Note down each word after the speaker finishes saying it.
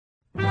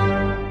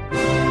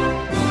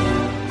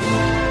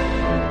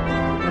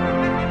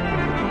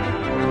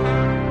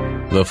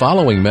The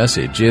following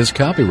message is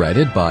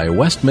copyrighted by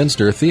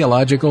Westminster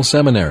Theological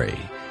Seminary.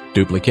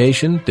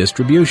 Duplication,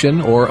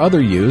 distribution, or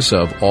other use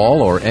of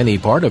all or any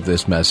part of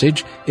this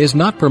message is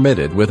not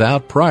permitted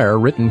without prior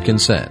written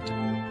consent.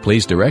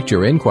 Please direct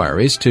your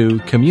inquiries to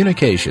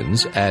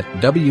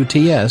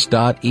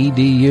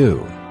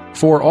communications@wts.edu.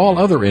 For all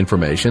other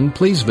information,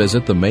 please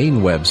visit the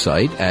main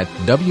website at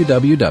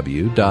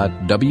www.wts.edu.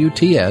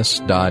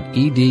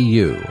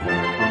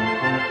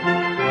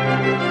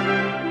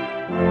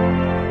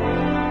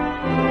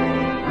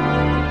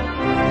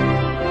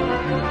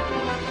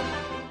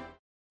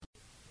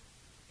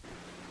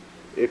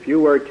 If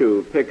you were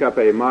to pick up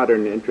a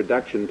modern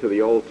introduction to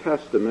the Old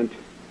Testament,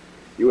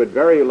 you would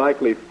very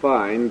likely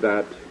find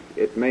that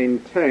it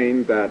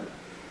maintained that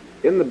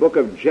in the book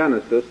of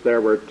Genesis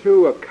there were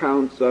two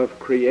accounts of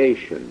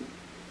creation.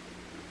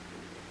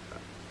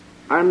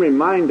 I'm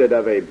reminded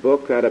of a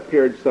book that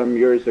appeared some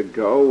years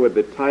ago with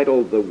the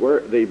title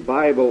The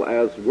Bible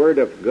as Word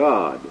of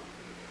God.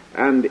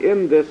 And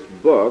in this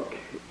book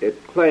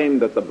it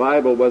claimed that the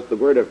Bible was the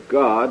Word of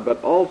God,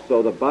 but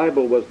also the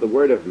Bible was the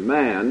Word of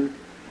man.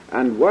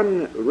 And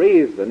one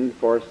reason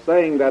for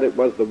saying that it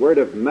was the Word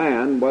of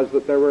man was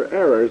that there were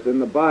errors in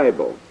the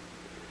Bible.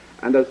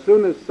 And as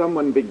soon as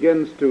someone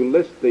begins to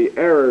list the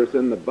errors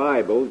in the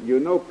Bible, you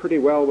know pretty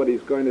well what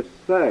he's going to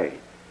say.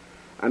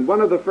 And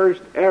one of the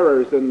first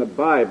errors in the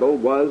Bible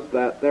was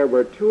that there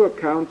were two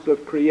accounts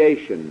of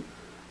creation.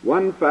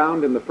 One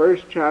found in the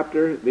first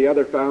chapter, the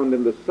other found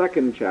in the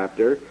second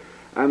chapter,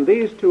 and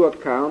these two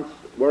accounts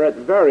were at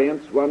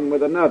variance one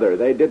with another.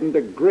 They didn't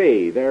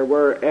agree. There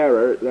was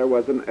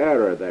an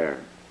error there.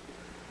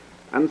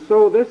 And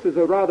so this is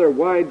a rather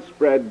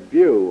widespread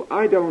view.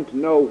 I don't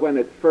know when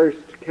it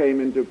first came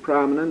into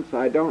prominence.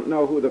 I don't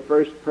know who the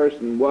first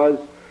person was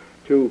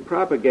to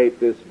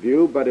propagate this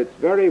view, but it's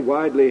very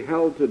widely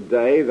held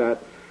today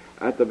that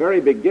at the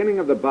very beginning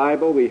of the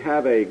Bible we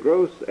have a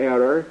gross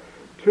error,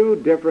 two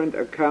different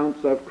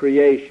accounts of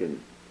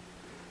creation.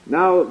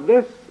 Now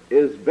this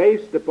is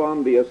based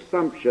upon the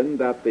assumption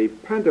that the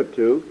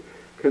Pentateuch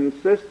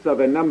consists of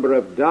a number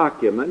of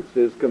documents,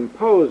 is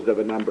composed of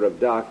a number of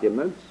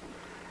documents,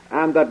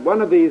 and that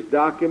one of these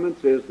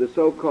documents is the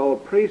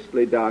so-called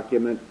priestly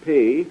document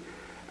P,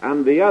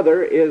 and the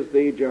other is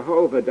the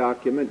Jehovah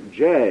document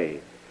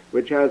J,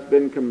 which has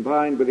been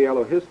combined with the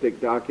Elohistic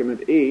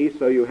document E,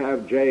 so you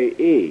have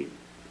J-E.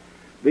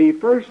 The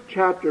first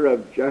chapter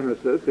of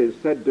Genesis is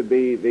said to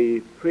be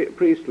the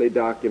priestly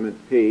document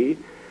P,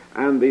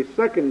 and the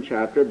second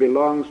chapter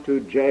belongs to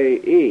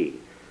J.E.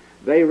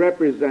 They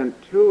represent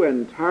two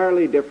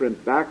entirely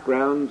different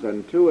backgrounds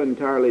and two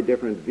entirely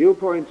different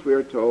viewpoints, we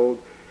are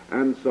told,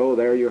 and so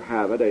there you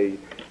have it,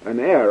 an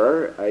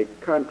error, a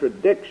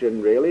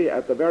contradiction, really,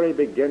 at the very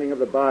beginning of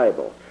the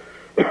Bible.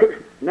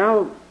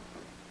 Now,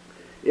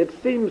 it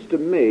seems to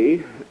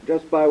me,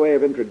 just by way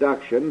of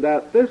introduction,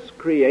 that this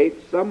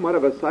creates somewhat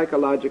of a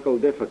psychological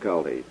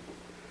difficulty.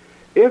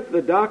 If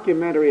the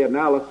documentary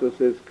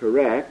analysis is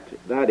correct,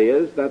 that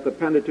is, that the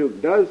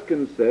Pentateuch does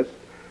consist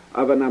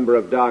of a number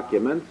of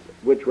documents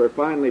which were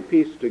finally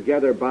pieced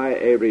together by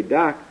a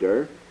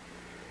redactor,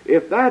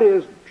 if that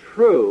is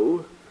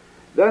true,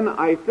 then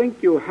I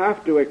think you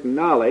have to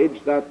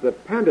acknowledge that the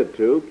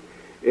Pentateuch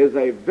is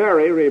a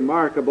very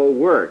remarkable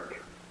work.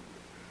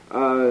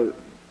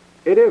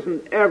 It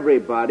isn't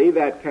everybody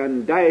that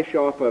can dash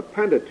off a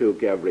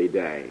Pentateuch every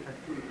day.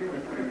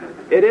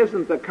 It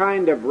isn't the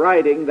kind of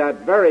writing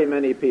that very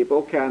many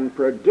people can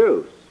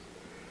produce.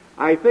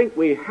 I think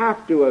we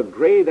have to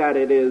agree that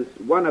it is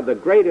one of the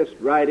greatest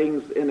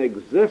writings in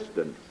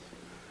existence,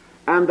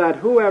 and that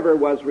whoever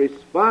was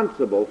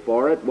responsible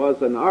for it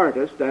was an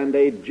artist and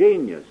a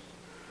genius.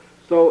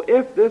 So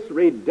if this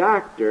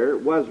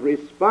redactor was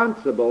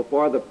responsible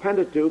for the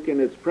Pentateuch in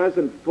its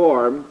present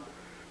form,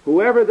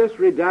 whoever this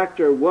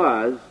redactor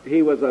was,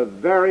 he was a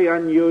very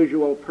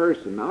unusual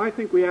person. Now, I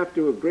think we have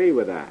to agree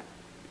with that.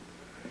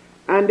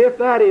 And if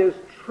that is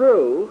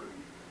true,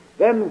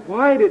 then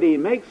why did he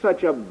make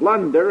such a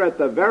blunder at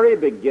the very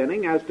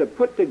beginning as to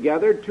put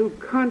together two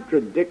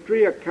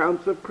contradictory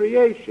accounts of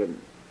creation?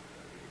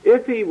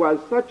 If he was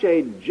such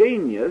a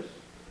genius,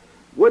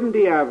 wouldn't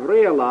he have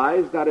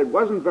realized that it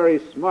wasn't very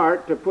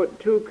smart to put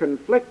two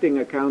conflicting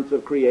accounts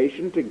of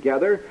creation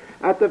together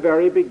at the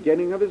very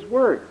beginning of his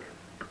work?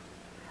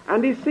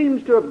 And he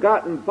seems to have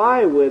gotten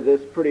by with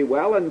this pretty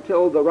well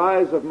until the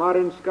rise of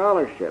modern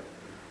scholarship.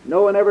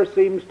 No one ever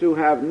seems to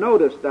have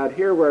noticed that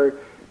here were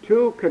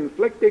two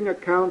conflicting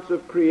accounts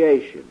of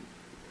creation.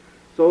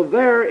 So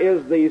there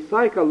is the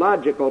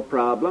psychological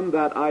problem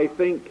that I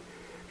think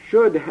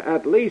should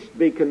at least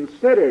be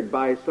considered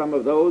by some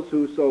of those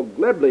who so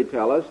glibly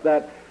tell us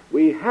that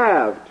we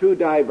have two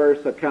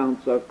diverse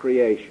accounts of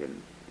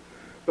creation.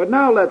 But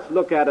now let's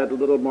look at it a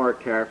little more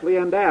carefully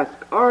and ask,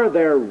 are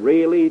there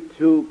really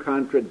two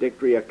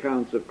contradictory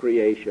accounts of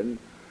creation?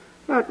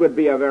 That would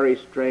be a very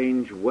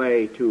strange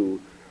way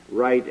to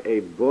write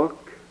a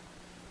book.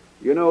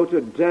 You know,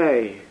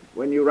 today,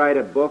 when you write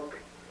a book,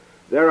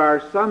 there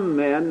are some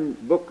men,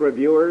 book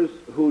reviewers,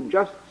 who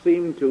just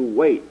seem to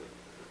wait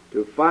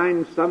to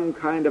find some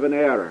kind of an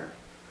error.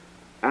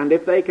 And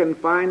if they can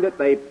find it,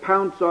 they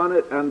pounce on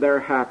it and they're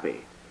happy.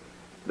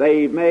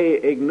 They may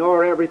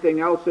ignore everything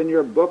else in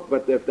your book,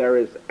 but if there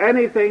is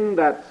anything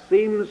that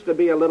seems to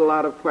be a little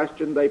out of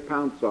question, they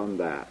pounce on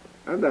that.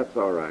 And that's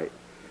all right.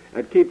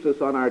 It keeps us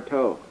on our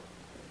toes.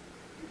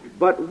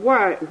 But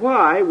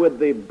why would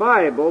the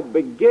Bible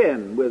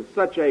begin with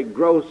such a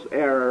gross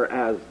error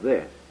as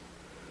this?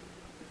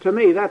 To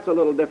me, that's a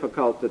little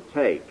difficult to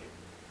take.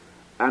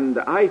 And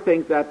I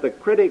think that the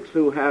critics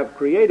who have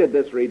created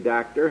this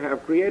redactor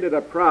have created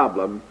a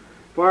problem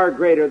far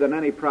greater than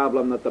any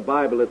problem that the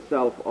Bible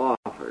itself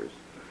offers.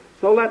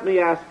 So let me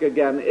ask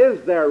again,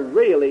 is there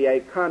really a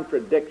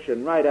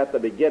contradiction right at the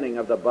beginning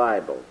of the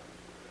Bible?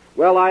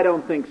 Well, I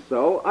don't think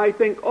so. I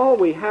think all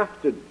we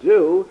have to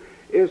do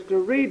is to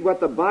read what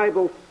the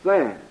Bible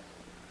says.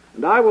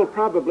 And I will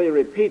probably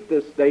repeat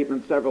this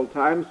statement several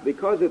times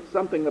because it's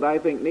something that I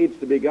think needs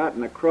to be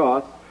gotten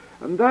across,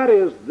 and that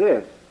is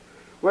this.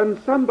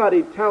 When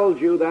somebody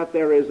tells you that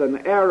there is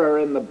an error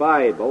in the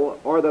Bible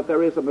or that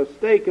there is a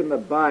mistake in the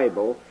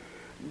Bible,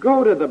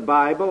 go to the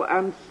Bible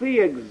and see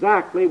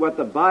exactly what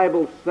the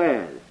Bible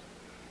says.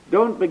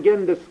 Don't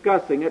begin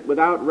discussing it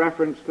without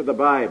reference to the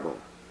Bible.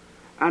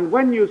 And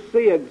when you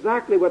see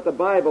exactly what the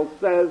Bible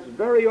says,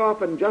 very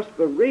often just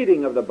the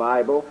reading of the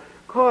Bible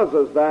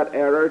causes that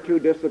error to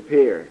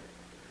disappear.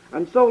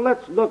 And so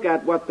let's look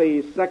at what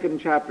the second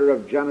chapter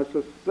of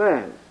Genesis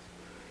says.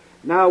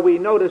 Now, we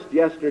noticed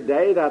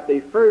yesterday that the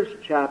first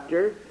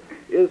chapter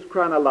is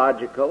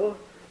chronological,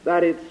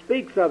 that it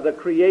speaks of the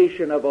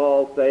creation of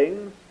all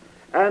things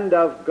and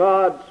of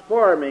God's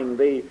forming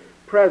the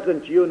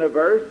present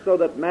universe so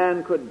that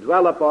man could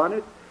dwell upon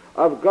it,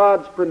 of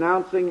God's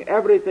pronouncing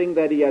everything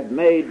that he had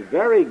made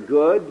very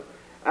good,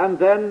 and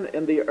then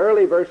in the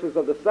early verses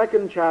of the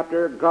second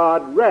chapter,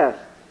 God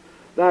rests.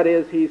 That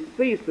is, he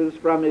ceases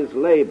from his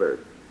labor.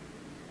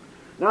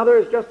 Now, there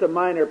is just a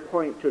minor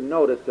point to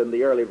notice in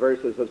the early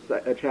verses of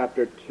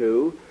chapter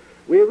 2.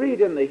 We read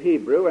in the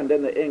Hebrew and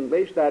in the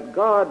English that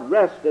God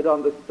rested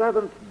on the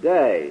seventh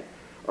day,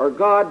 or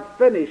God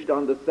finished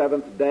on the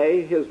seventh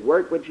day his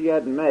work which he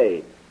had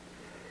made.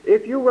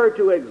 If you were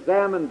to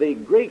examine the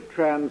Greek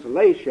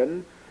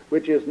translation,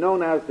 which is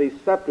known as the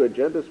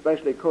Septuagint,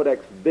 especially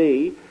Codex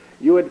B,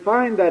 you would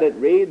find that it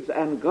reads,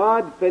 "And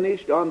God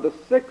finished on the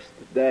sixth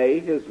day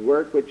his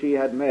work which he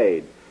had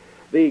made."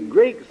 The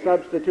Greek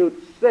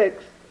substitutes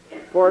sixth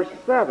for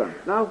seventh.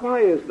 Now, why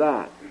is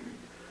that?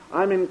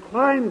 I'm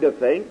inclined to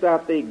think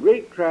that the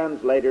Greek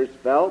translators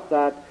felt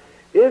that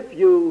if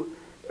you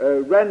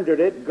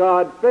rendered it,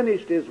 God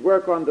finished his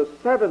work on the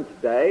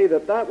seventh day,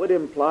 that would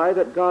imply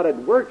that God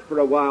had worked for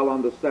a while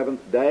on the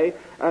seventh day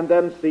and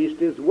then ceased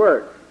his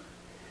work.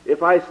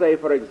 If I say,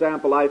 for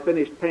example, I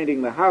finished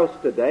painting the house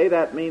today,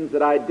 that means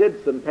that I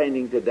did some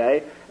painting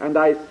today and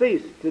I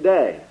ceased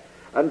today.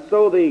 And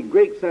so the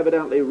Greeks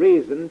evidently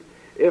reasoned,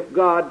 if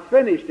God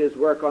finished his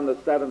work on the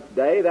seventh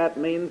day, that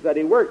means that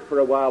he worked for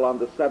a while on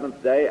the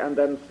seventh day and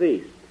then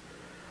ceased.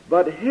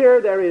 But here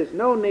there is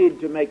no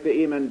need to make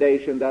the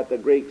emendation that the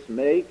Greeks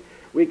make.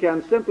 We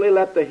can simply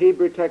let the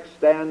Hebrew text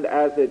stand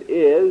as it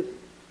is.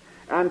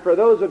 And for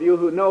those of you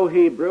who know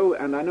Hebrew,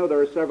 and I know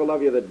there are several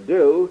of you that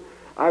do,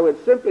 I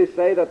would simply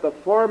say that the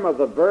form of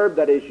the verb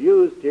that is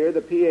used here,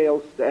 the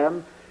PAL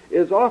stem,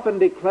 is often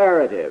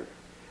declarative.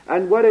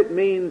 And what it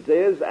means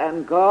is,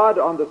 and God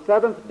on the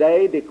seventh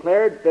day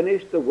declared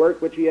finished the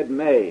work which he had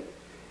made.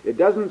 It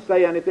doesn't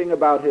say anything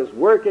about his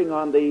working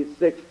on the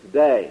sixth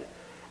day.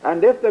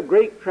 And if the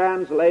Greek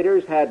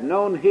translators had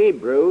known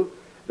Hebrew,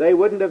 they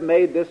wouldn't have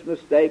made this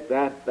mistake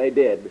that they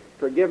did.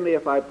 Forgive me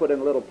if I put in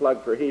a little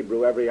plug for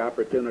Hebrew every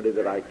opportunity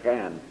that I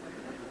can.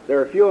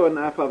 There are few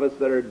enough of us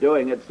that are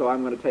doing it, so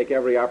I'm going to take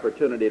every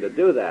opportunity to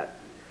do that.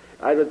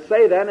 I would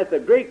say then, if the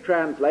Greek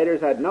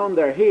translators had known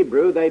their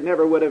Hebrew, they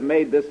never would have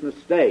made this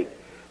mistake.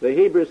 The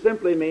Hebrew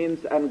simply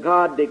means, and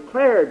God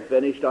declared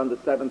finished on the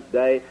seventh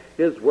day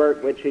his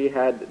work which he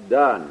had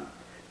done.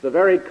 It's a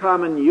very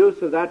common use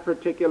of that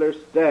particular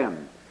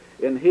stem.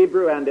 In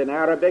Hebrew and in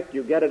Arabic,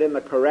 you get it in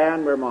the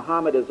Quran where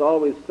Muhammad is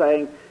always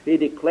saying he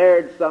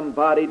declared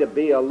somebody to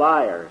be a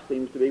liar.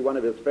 Seems to be one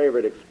of his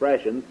favorite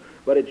expressions,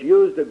 but it's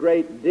used a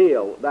great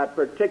deal, that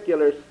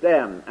particular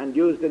stem, and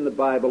used in the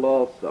Bible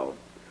also.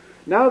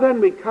 Now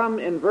then we come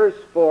in verse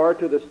 4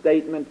 to the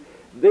statement,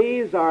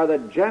 "These are the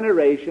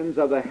generations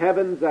of the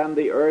heavens and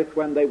the earth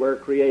when they were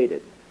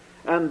created."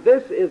 And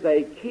this is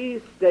a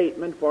key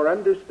statement for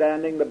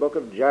understanding the book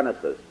of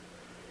Genesis.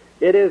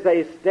 It is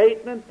a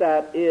statement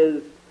that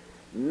is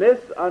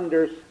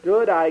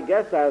misunderstood, I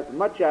guess, as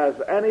much as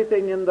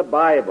anything in the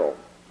Bible.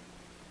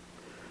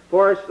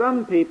 For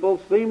some people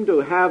seem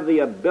to have the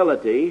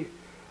ability,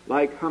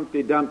 like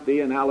Humpty Dumpty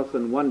in Alice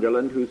in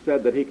Wonderland, who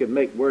said that he could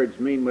make words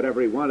mean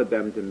whatever he wanted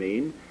them to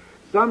mean.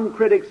 Some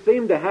critics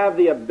seem to have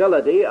the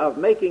ability of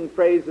making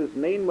phrases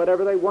mean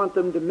whatever they want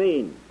them to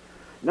mean.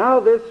 Now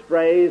this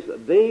phrase,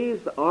 "These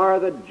are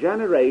the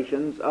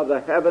generations of the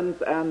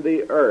heavens and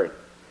the earth,"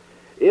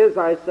 is,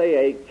 I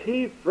say, a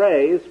key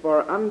phrase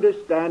for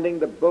understanding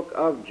the book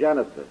of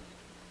Genesis.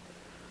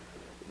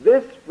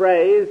 This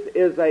phrase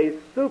is a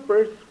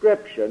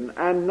superscription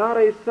and not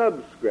a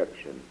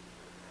subscription.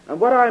 And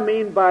what I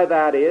mean by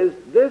that is,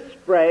 this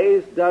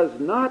phrase does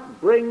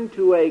not bring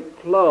to a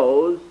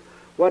close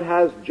what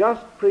has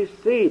just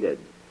preceded.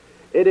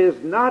 It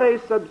is not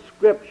a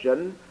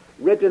subscription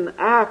written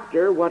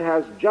after what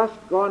has just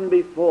gone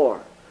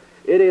before.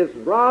 It is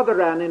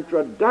rather an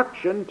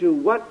introduction to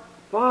what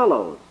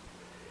follows.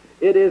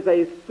 It is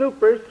a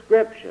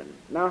superscription.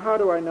 Now, how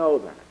do I know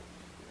that?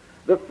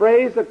 The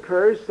phrase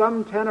occurs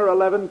some 10 or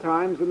 11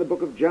 times in the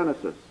book of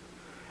Genesis.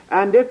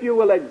 And if you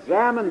will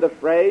examine the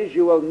phrase,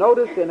 you will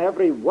notice in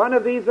every one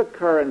of these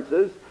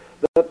occurrences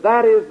that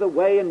that is the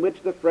way in which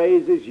the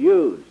phrase is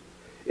used.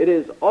 It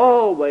is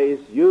always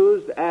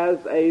used as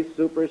a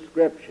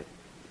superscription.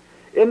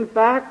 In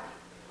fact,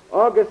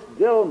 August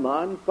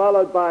Dillman,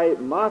 followed by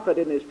Moffat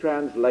in his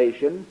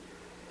translation,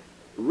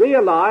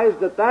 realized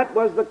that that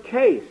was the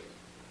case.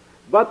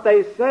 But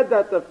they said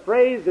that the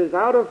phrase is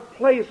out of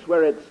place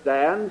where it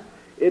stands.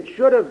 It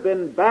should have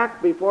been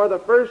back before the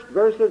first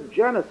verse of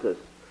Genesis.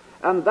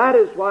 And that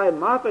is why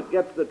Moffat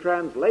gets the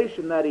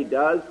translation that he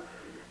does.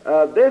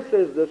 This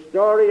is the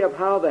story of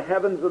how the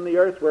heavens and the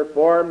earth were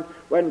formed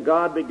when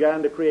God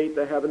began to create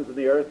the heavens and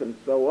the earth, and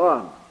so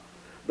on.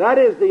 That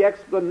is the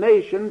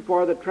explanation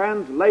for the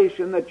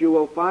translation that you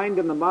will find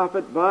in the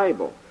Moffat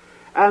Bible.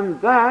 And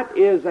that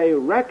is a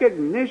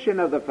recognition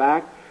of the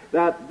fact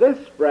that this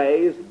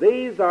phrase,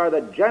 these are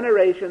the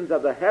generations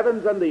of the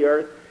heavens and the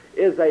earth,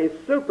 is a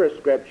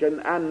superscription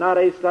and not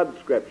a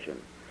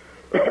subscription.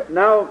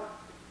 Now,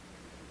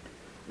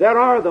 there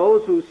are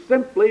those who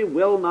simply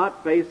will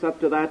not face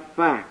up to that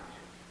fact.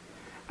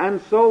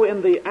 And so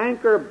in the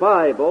Anchor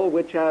Bible,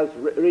 which has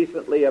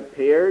recently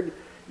appeared,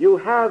 you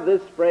have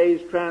this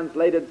phrase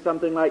translated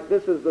something like,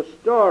 this is the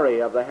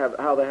story of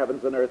how the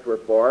heavens and earth were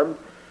formed,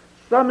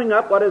 summing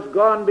up what has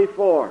gone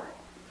before.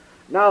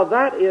 Now,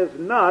 that is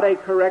not a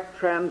correct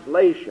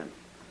translation.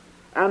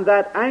 And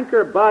that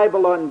Anchor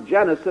Bible on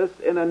Genesis,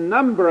 in a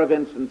number of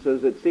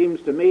instances, it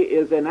seems to me,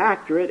 is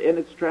inaccurate in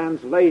its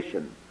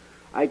translation.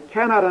 I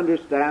cannot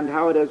understand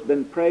how it has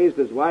been praised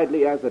as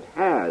widely as it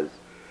has.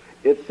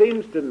 It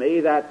seems to me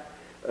that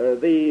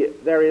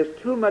there is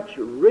too much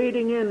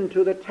reading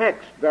into the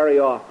text very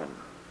often.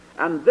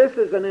 And this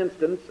is an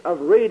instance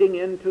of reading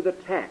into the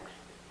text.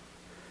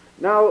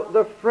 Now,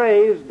 the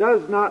phrase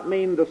does not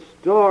mean the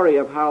story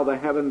of how the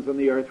heavens and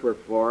the earth were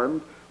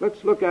formed.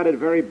 Let's look at it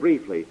very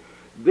briefly.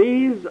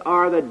 These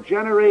are the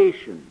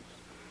generations.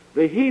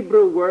 The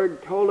Hebrew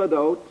word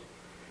toledot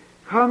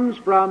comes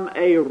from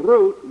a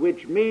root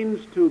which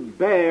means to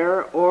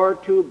bear or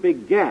to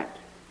beget.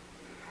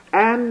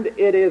 And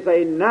it is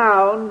a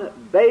noun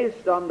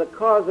based on the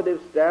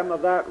causative stem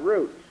of that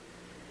root.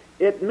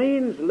 It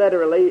means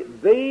literally,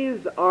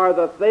 these are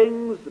the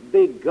things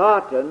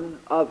begotten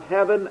of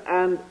heaven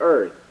and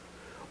earth.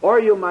 Or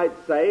you might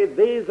say,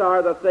 these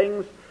are the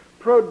things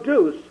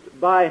produced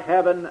by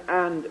heaven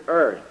and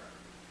earth.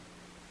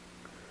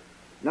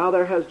 Now,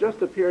 there has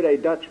just appeared a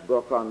Dutch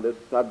book on this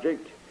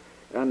subject,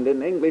 and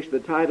in English the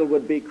title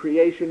would be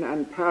Creation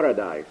and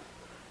Paradise,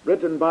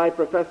 written by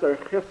Professor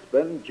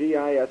Gispen,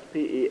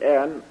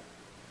 Gispen,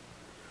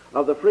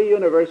 of the Free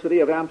University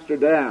of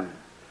Amsterdam.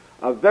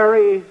 A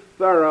very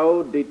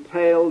thorough,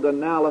 detailed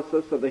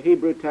analysis of the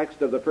Hebrew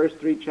text of the first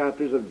 3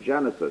 chapters of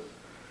Genesis.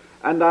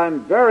 And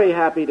I'm very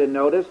happy to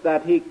notice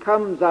that he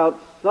comes out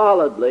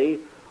solidly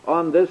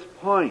on this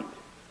point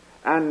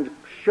and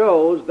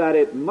shows that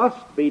it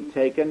must be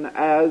taken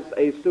as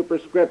a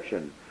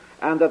superscription,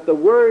 and that the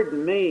word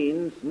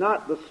means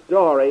not the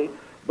story,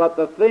 but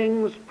the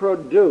things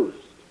produced.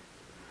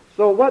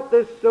 So what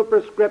this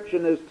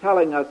superscription is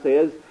telling us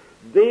is,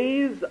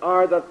 these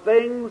are the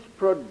things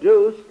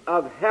produced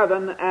of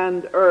heaven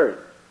and earth.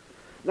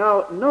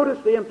 Now,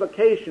 notice the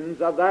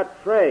implications of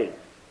that phrase.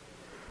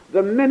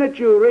 The minute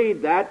you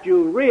read that,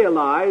 you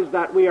realize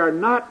that we are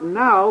not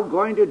now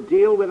going to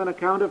deal with an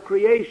account of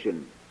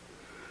creation.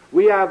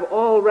 We have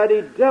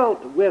already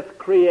dealt with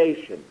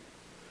creation.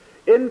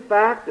 In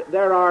fact,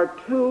 there are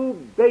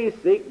 2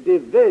 basic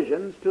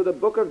divisions to the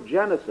book of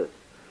Genesis.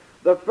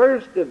 The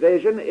first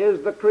division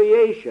is the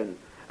creation,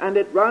 and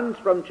it runs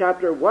from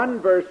chapter 1,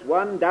 verse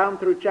 1, down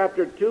through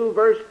chapter 2,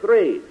 verse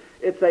 3.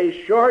 It's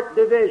a short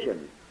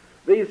division.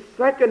 The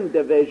second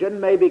division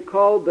may be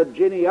called the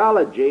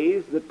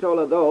genealogies, the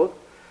Toledoth,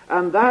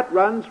 and that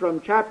runs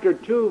from chapter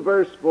 2,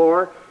 verse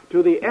 4,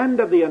 to the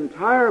end of the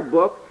entire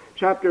book,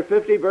 chapter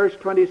 50, verse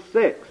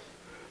 26.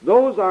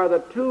 Those are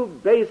the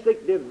 2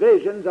 basic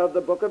divisions of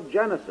the book of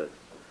Genesis.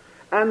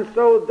 And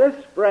so this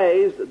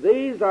phrase,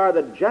 these are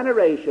the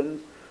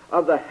generations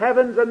of the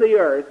heavens and the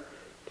earth,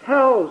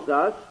 tells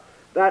us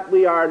that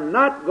we are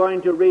not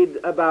going to read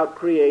about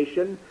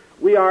creation.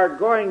 We are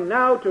going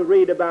now to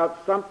read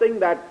about something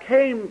that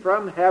came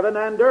from heaven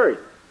and earth,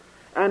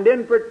 and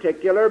in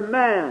particular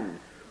man,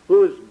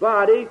 whose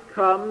body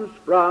comes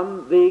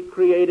from the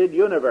created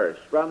universe,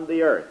 from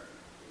the earth.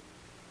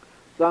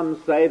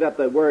 Some say that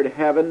the word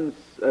heavens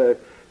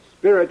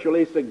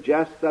spiritually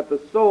suggests that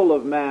the soul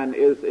of man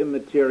is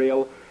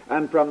immaterial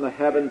and from the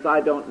heavens.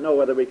 I don't know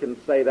whether we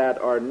can say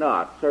that or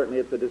not. Certainly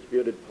it's a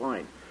disputed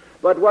point.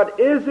 But what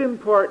is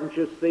important,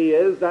 you see,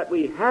 is that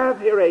we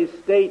have here a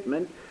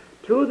statement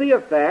to the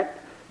effect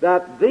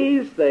that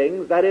these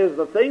things, that is,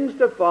 the things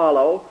to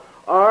follow,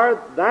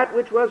 are that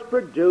which was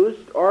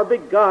produced or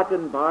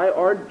begotten by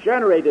or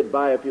generated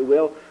by, if you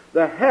will,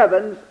 the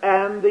heavens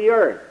and the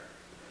earth.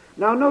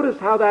 Now notice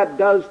how that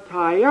does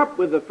tie up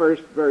with the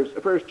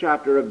first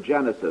chapter of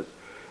Genesis.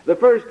 The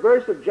first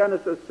verse of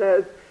Genesis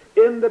says,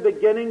 "In the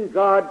beginning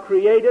God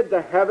created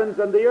the heavens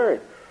and the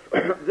earth."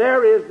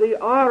 There is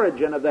the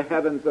origin of the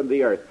heavens and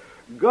the earth.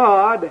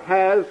 God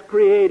has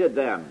created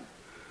them.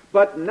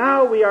 But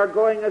now we are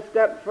going a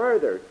step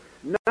further.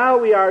 Now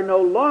we are no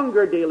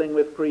longer dealing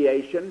with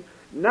creation.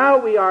 Now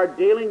we are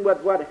dealing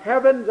with what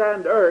heavens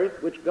and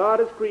earth, which God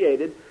has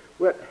created,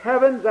 what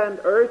heavens and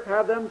earth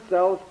have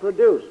themselves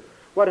produced,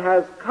 what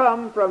has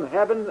come from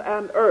heaven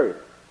and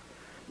earth.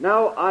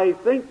 Now, I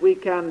think we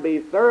can be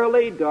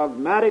thoroughly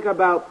dogmatic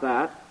about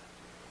that.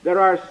 There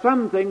are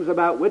some things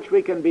about which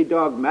we can be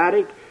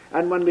dogmatic,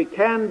 and when we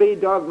can be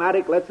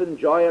dogmatic, let's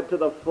enjoy it to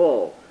the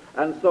full.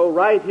 And so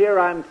right here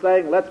I'm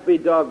saying, let's be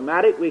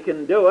dogmatic. We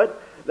can do it.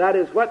 That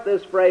is what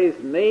this phrase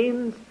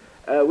means.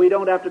 We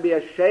don't have to be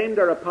ashamed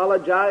or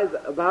apologize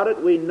about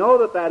it. We know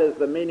that that is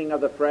the meaning of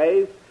the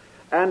phrase,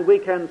 and we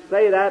can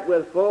say that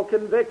with full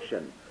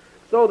conviction.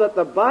 So that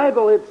the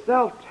Bible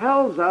itself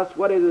tells us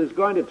what it is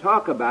going to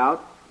talk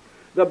about.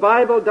 The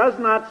Bible does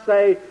not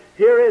say,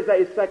 here is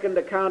a second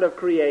account of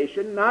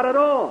creation. Not at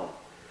all.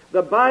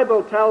 The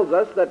Bible tells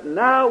us that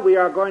now we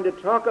are going to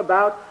talk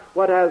about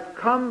what has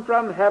come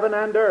from heaven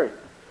and earth.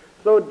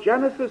 So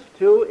Genesis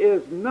 2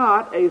 is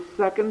not a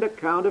second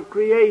account of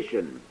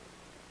creation.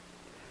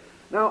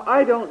 Now,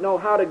 I don't know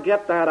how to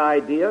get that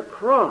idea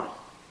across.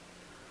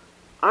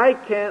 I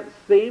can't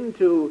seem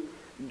to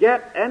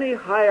get any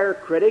higher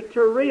critic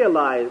to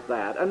realize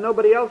that, and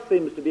nobody else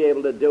seems to be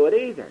able to do it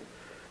either.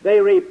 They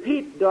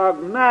repeat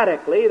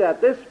dogmatically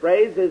that this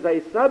phrase is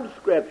a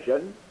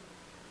subscription,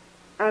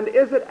 and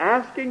is it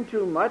asking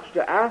too much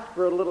to ask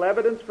for a little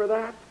evidence for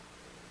that?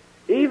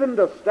 Even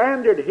the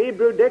Standard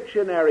Hebrew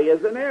Dictionary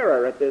is in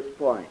error at this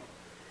point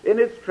in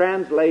its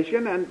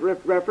translation and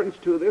reference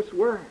to this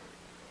word.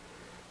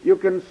 You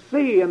can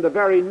see in the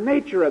very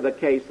nature of the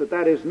case that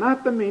that is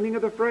not the meaning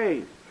of the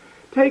phrase.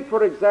 Take,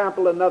 for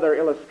example, another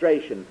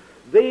illustration.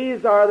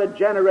 These are the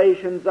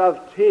generations of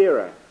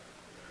Terah.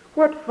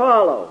 What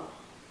follows?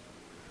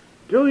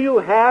 Do you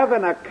have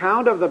an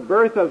account of the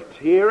birth of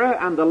Terah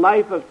and the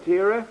life of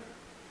Terah?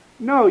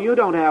 No, you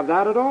don't have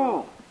that at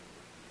all.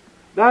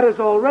 That has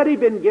already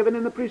been given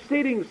in the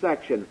preceding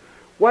section.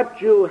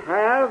 What you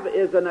have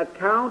is an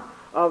account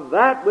of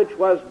that which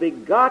was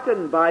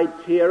begotten by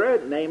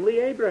Terah, namely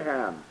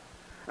Abraham.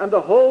 And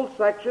the whole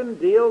section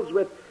deals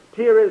with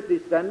Terah's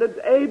descendant,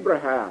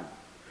 Abraham.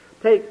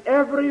 Take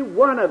every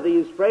one of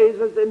these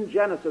phrases in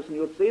Genesis, and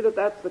you'll see that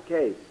that's the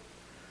case.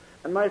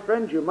 And my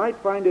friends, you might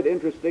find it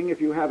interesting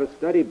if you have a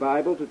study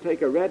Bible to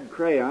take a red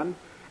crayon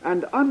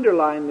and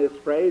underline this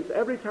phrase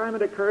every time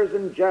it occurs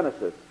in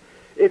Genesis.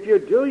 If you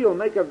do, you'll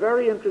make a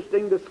very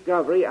interesting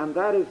discovery, and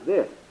that is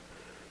this.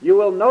 You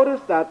will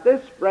notice that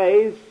this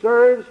phrase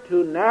serves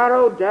to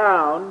narrow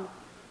down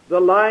the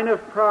line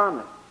of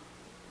promise.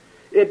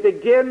 It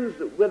begins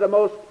with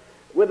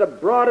the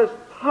broadest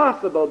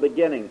possible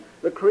beginning,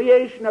 the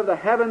creation of the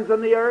heavens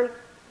and the earth.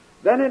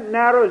 Then it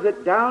narrows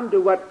it down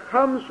to what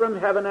comes from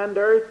heaven and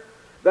earth.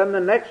 Then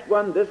the next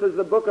one, this is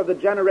the book of the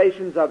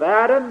generations of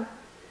Adam.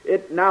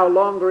 It no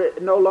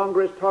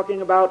longer is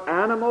talking about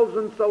animals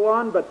and so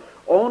on, but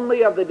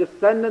only of the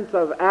descendants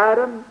of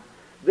Adam,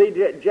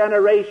 the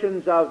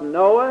generations of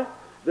Noah,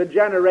 the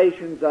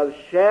generations of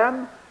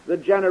Shem, the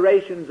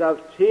generations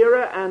of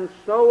Terah, and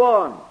so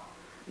on.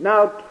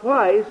 Now,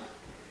 twice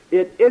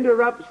it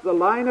interrupts the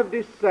line of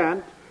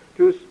descent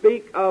to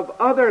speak of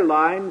other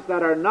lines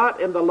that are not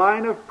in the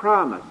line of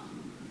promise.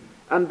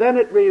 And then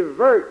it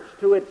reverts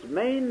to its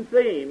main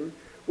theme,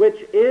 which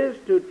is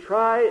to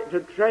try to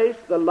trace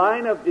the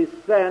line of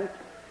descent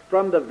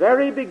from the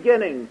very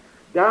beginning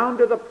down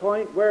to the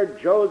point where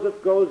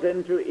Joseph goes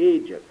into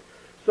Egypt.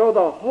 So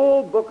the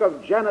whole book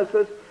of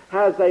Genesis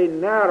has a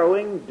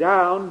narrowing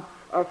down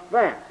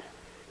effect.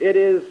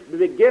 It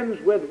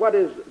begins with what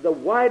is the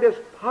widest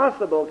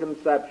possible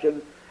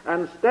conception,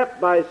 and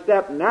step by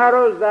step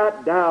narrows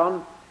that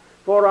down.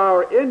 For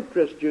our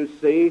interest, you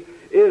see,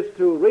 is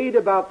to read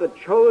about the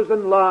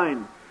chosen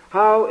line,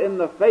 how in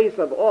the face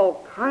of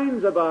all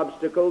kinds of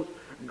obstacles,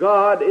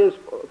 God is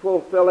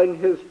fulfilling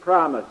His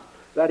promise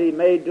that He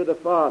made to the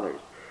fathers.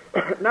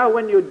 Now,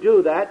 when you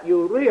do that,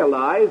 you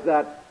realize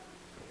that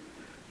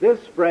this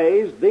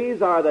phrase,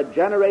 these are the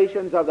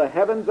generations of the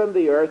heavens and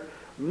the earth,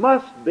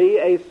 must be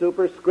a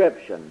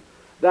superscription,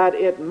 that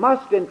it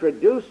must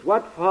introduce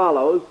what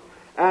follows,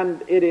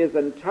 and it is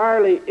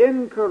entirely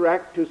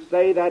incorrect to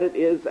say that it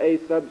is a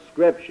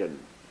subscription.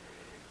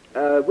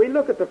 We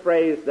look at the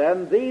phrase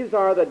then, these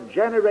are the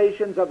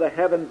generations of the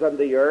heavens and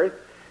the earth,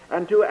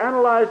 and to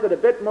analyze it a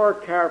bit more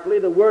carefully,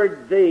 the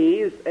word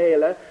these,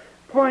 Elah,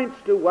 points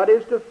to what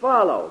is to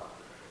follow.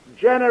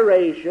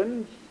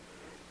 generations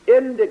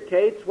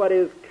indicates what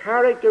is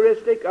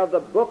characteristic of the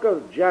book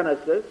of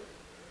Genesis.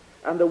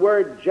 And the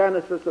word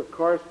Genesis, of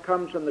course,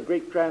 comes from the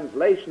Greek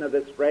translation of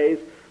this phrase,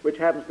 which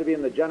happens to be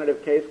in the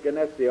genitive case,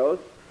 genesios.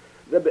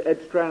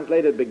 It's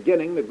translated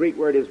beginning. The Greek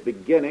word is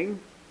beginning.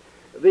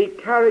 The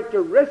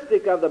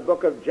characteristic of the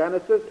book of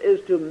Genesis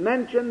is to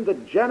mention the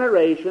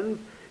generations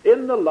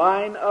in the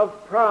line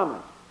of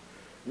promise.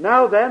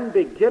 Now then,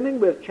 beginning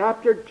with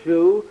chapter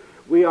 2,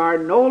 we are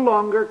no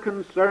longer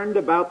concerned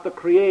about the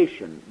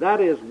creation.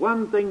 That is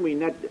one thing we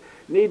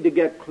need to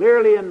get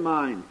clearly in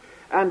mind.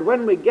 And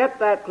when we get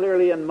that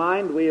clearly in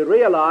mind, we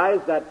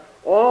realize that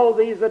all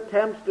these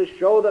attempts to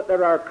show that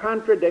there are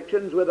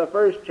contradictions with the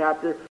first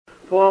chapter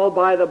fall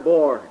by the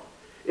board.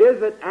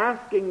 Is it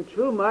asking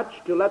too much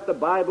to let the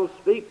Bible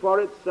speak for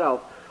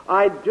itself?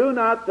 I do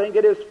not think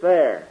it is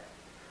fair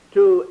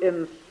to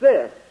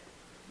insist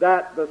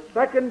that the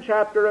second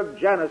chapter of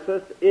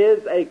Genesis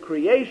is a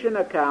creation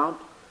account,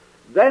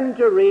 then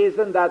to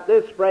reason that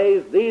this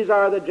phrase, these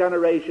are the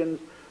generations,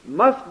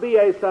 must be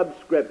a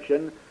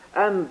subscription,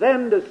 and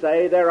then to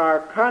say there are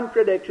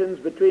contradictions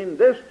between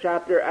this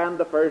chapter and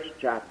the first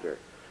chapter.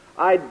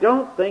 I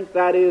don't think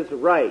that is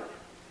right.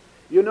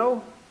 You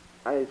know,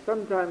 I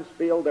sometimes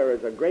feel there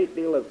is a great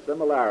deal of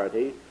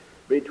similarity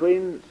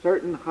between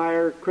certain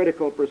higher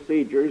critical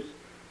procedures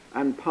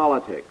and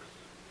politics.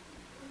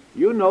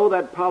 You know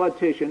that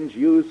politicians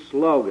use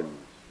slogans,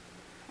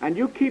 and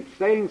you keep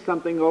saying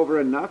something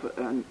over enough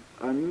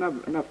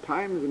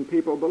times and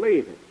people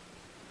believe it.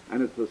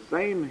 And it's the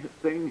same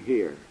thing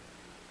here.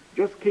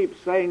 Just keep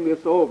saying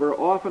this over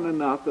often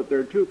enough that there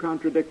are two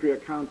contradictory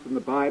accounts in the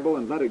Bible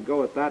and let it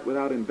go at that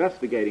without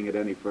investigating it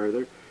any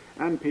further,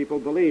 and people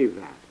believe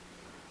that.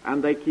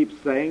 And they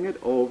keep saying it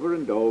over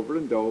and over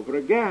and over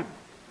again.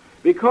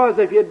 Because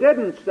if you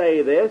didn't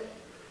say this,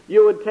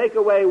 you would take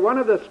away one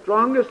of the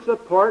strongest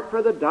support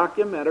for the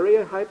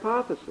documentary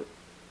hypothesis.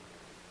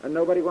 And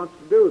nobody wants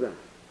to do that,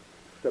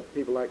 except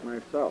people like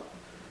myself.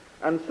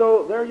 And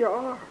so there you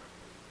are.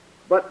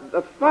 But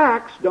the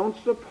facts don't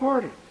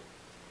support it.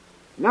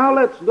 Now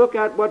let's look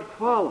at what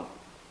follows.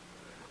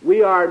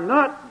 We are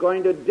not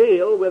going to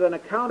deal with an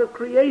account of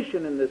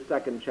creation in this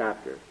second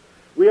chapter.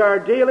 We are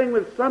dealing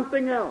with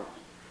something else.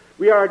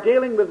 We are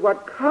dealing with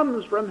what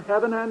comes from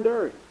heaven and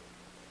earth.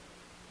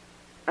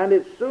 And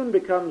it soon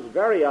becomes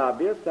very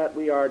obvious that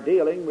we are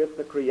dealing with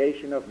the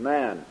creation of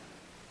man.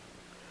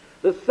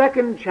 The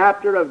second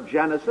chapter of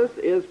Genesis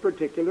is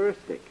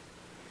particularistic.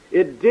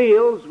 It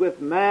deals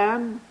with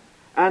man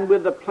and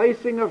with the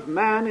placing of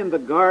man in the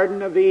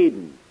Garden of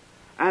Eden.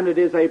 And it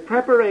is a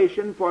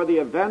preparation for the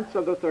events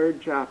of the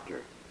third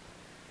chapter.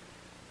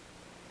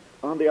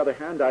 On the other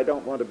hand, I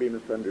don't want to be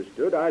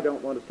misunderstood. I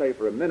don't want to say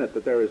for a minute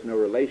that there is no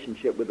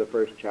relationship with the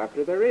first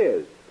chapter. There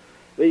is.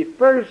 The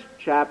first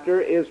chapter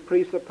is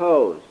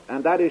presupposed,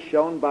 and that is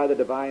shown by the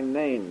divine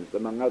names,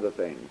 among other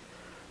things.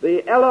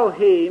 The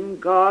Elohim,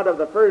 God of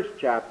the first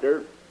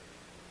chapter,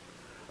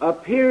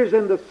 appears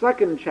in the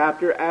second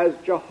chapter as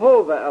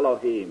Jehovah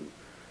Elohim,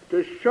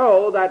 to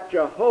show that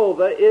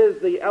Jehovah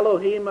is the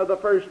Elohim of the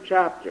first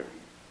chapter.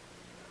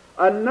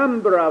 A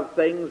number of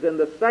things in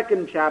the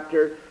second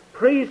chapter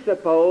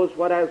presuppose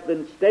what has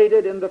been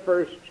stated in the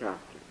first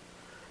chapter.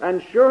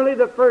 And surely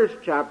the first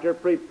chapter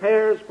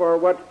prepares for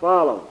what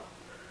follows,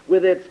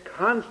 with its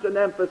constant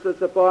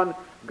emphasis upon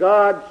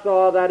God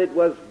saw that it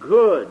was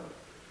good,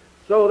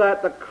 so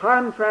that the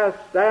contrast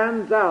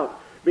stands out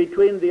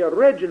between the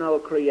original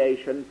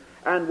creation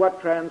and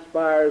what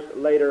transpires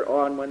later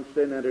on when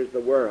sin enters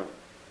the world.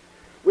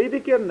 We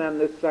begin then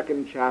this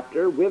second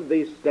chapter with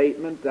the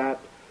statement that,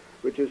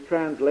 which is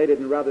translated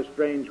in a rather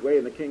strange way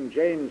in the King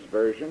James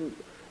Version,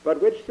 but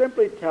which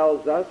simply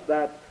tells us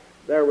that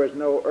there was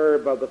no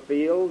herb of the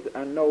field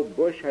and no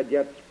bush had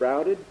yet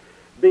sprouted,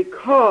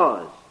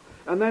 because,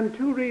 and then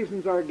two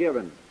reasons are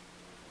given.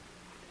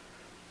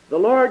 The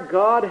Lord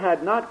God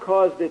had not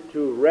caused it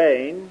to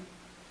rain,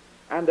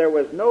 and there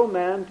was no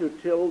man to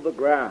till the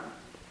ground.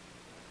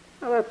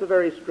 Now that's a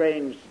very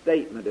strange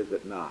statement, is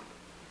it not?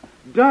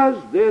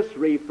 Does this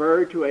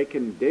refer to a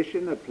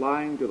condition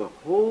applying to the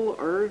whole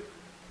earth?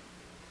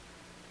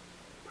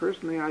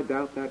 Personally, I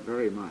doubt that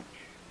very much.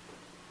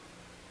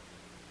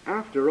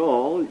 After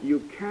all,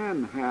 you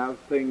can have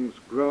things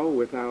grow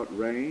without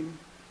rain,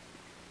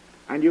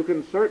 and you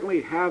can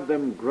certainly have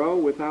them grow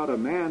without a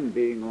man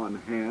being on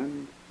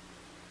hand.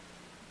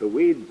 The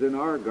weeds in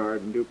our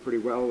garden do pretty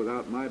well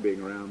without my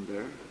being around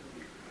there.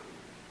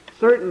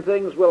 Certain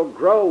things will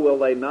grow, will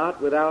they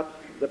not, without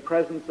the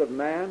presence of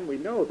man? We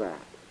know that.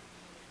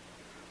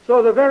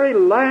 So the very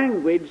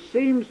language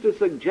seems to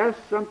suggest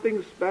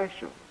something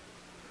special.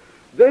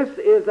 This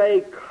is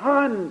a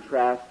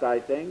contrast, I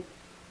think,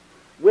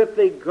 with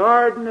the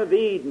Garden of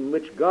Eden,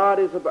 which God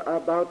is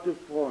about to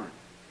form.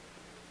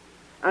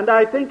 And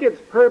I think its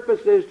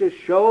purpose is to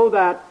show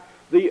that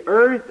the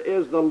earth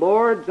is the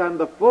Lord's and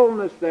the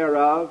fullness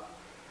thereof,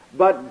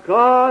 but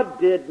God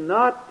did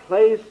not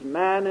place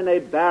man in a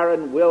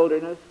barren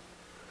wilderness,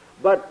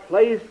 but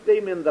placed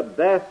him in the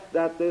best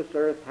that this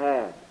earth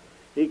had.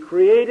 He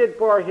created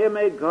for him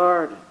a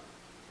garden.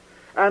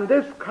 And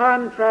this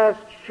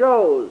contrast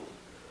shows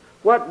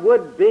what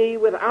would be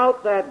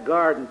without that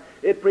garden.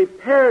 It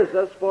prepares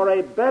us for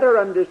a better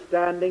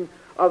understanding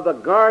of the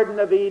Garden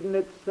of Eden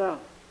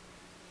itself.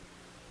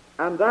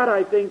 And that,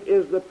 I think,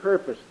 is the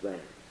purpose there.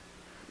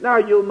 Now,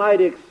 you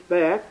might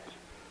expect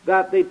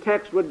that the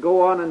text would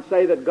go on and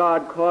say that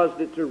God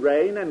caused it to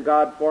rain and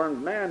God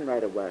formed man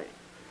right away.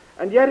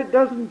 And yet it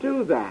doesn't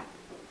do that.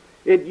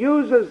 It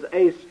uses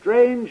a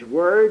strange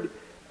word,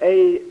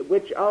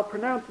 which I'll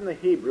pronounce in the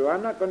Hebrew.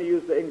 I'm not going to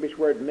use the English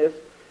word mist.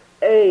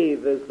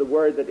 Ave is the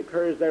word that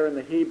occurs there in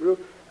the Hebrew.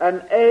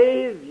 And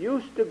Ave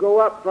used to go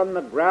up from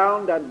the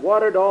ground and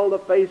watered all the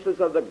faces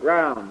of the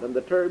ground. And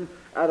the term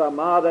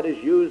Adamah that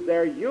is used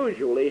there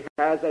usually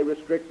has a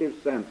restrictive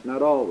sense,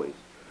 not always.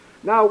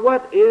 Now,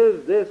 what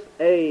is this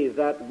Ave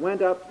that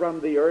went up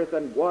from the earth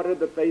and watered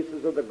the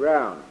faces of the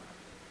ground?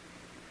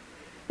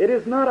 It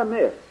is not a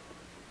mist.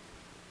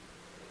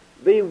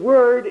 The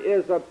word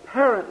is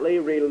apparently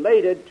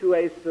related to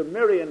a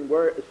Sumerian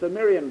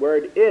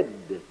word,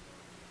 id.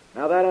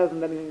 Now, that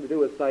hasn't anything to do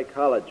with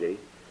psychology,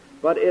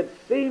 but it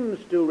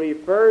seems to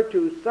refer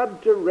to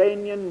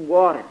subterranean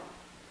water.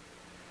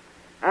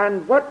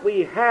 And what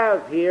we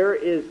have here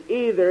is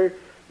either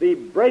the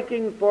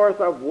breaking forth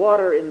of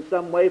water in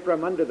some way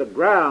from under the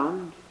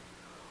ground,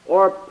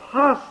 or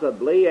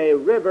possibly a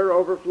river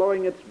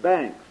overflowing its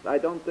banks. I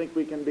don't think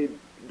we can be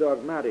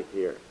dogmatic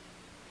here.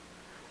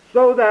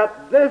 So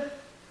that this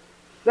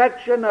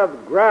section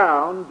of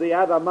ground, the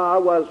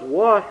Adamah, was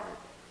watered,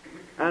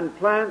 and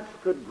plants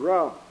could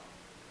grow.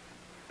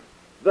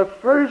 The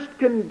first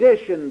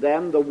condition,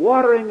 then, the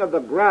watering of the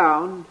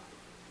ground,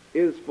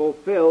 is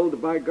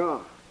fulfilled by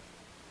God.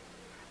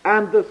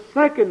 And the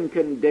second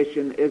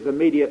condition is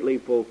immediately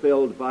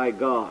fulfilled by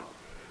God.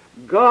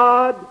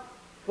 God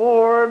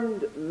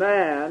formed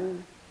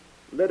man,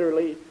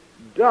 literally,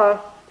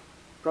 dust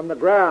from the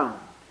ground,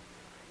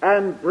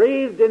 and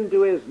breathed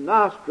into his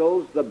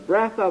nostrils the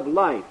breath of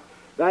life,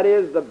 that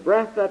is, the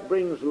breath that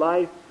brings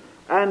life,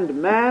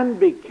 and man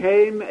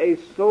became a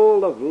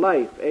soul of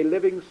life, a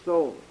living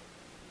soul.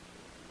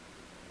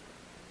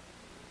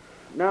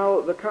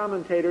 Now, the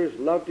commentators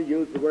love to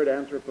use the word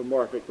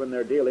anthropomorphic when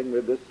they're dealing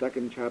with this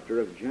second chapter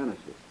of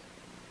Genesis.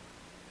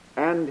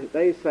 And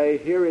they say,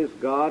 here is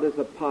God as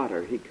a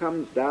potter. He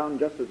comes down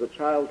just as a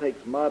child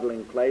takes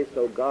modeling clay,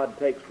 so God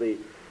takes the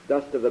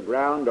dust of the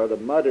ground or the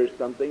mud or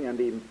something, and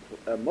he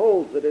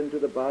molds it into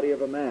the body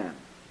of a man.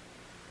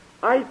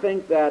 I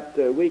think that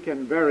we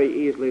can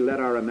very easily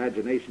let our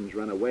imaginations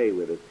run away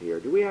with us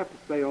here. Do we have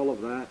to say all of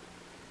that?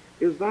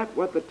 Is that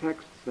what the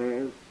text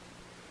says?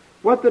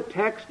 What the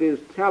text is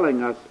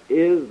telling us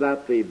is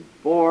that the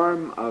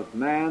form of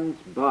man's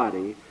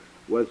body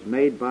was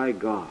made by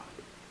God.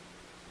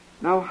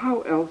 Now, how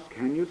else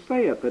can you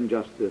say it than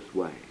just this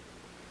way?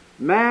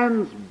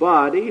 Man's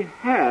body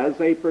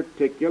has a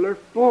particular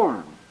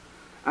form,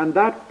 and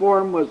that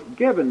form was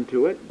given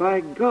to it by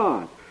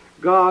God.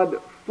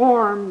 God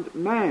formed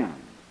man.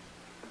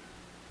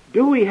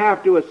 Do we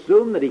have to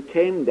assume that he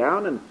came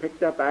down and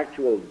picked up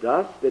actual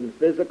dust in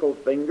physical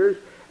fingers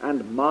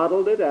and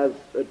modeled it as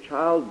a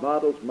child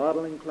models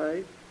modeling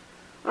clay?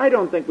 I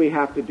don't think we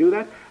have to do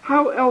that.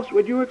 How else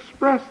would you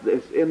express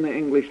this in the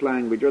English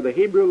language or the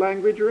Hebrew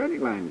language or any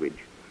language?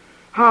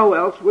 How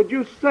else would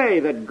you say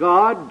that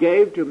God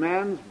gave to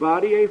man's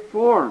body a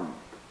form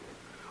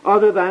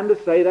other than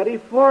to say that he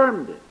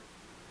formed it?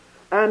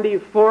 And he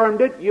formed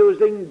it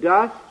using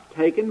dust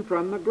taken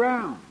from the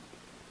ground.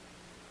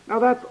 Now,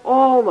 that's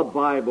all the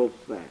Bible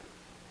says.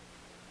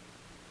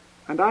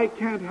 And I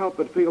can't help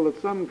but feel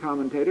that some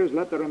commentators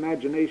let their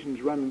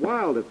imaginations run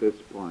wild at this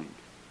point.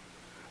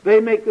 They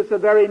make this a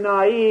very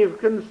naive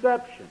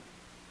conception.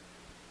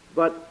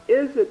 But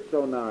is it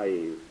so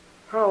naive?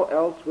 How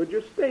else would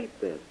you state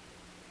this?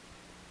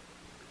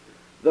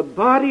 The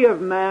body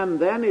of man,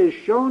 then, is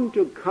shown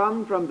to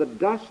come from the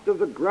dust of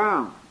the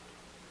ground.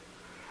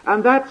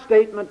 And that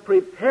statement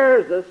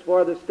prepares us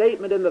for the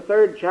statement in the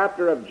 3rd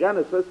chapter of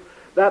Genesis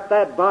that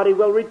that body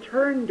will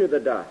return to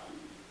the dust.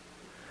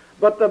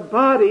 But the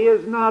body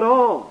is not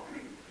all.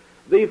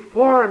 The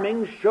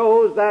forming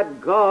shows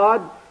that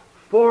God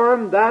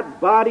formed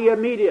that body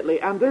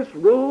immediately. And this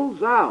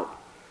rules out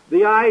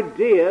the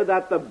idea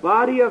that the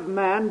body of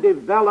man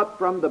developed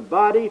from the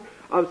body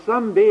of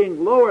some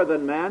being lower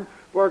than man,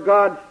 for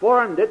God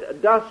formed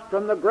it dust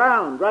from the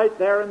ground right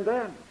there and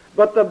then.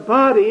 But the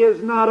body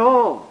is not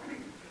all.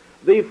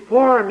 The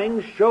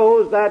forming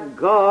shows that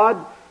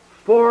God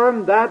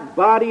formed that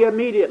body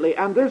immediately.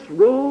 And this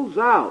rules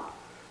out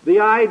the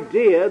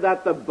idea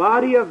that the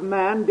body of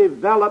man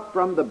developed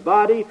from the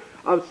body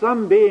of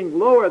some being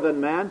lower than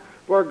man,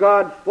 for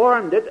God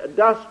formed it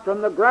dust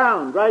from the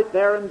ground right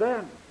there and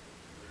then.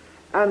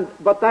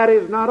 But that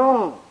is not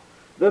all.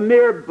 The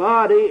mere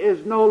body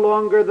is no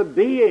longer the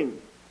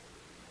being.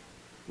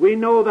 We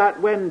know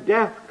that when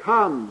death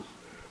comes,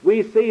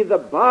 we see the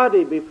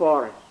body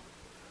before us,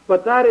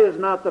 but that is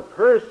not the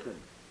person.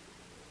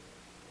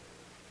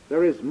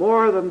 There is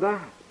more than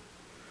that.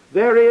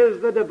 There is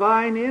the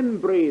divine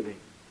inbreathing.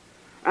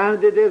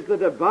 And it is the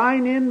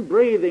divine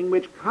inbreathing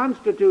which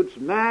constitutes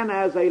man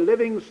as a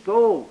living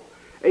soul,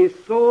 a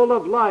soul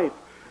of life.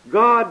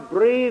 God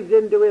breathed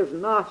into his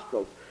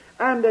nostrils.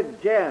 And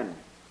again,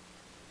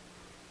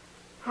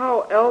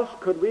 how else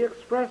could we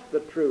express the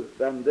truth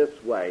than this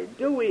way?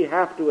 Do we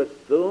have to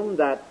assume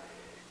that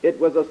it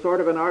was a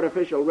sort of an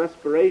artificial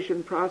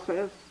respiration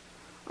process?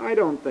 I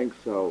don't think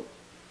so.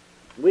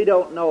 We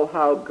don't know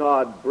how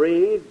God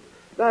breathed.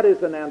 That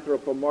is an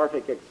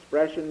anthropomorphic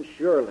expression,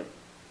 surely.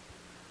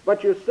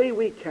 But you see,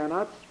 we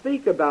cannot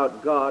speak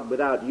about God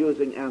without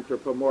using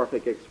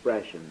anthropomorphic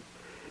expressions.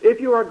 If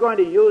you are going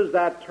to use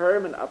that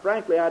term, and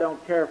frankly I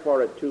don't care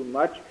for it too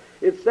much,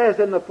 it says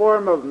in the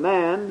form of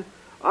man,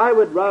 I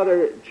would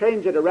rather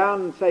change it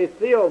around and say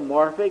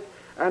theomorphic,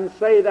 and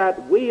say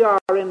that we are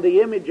in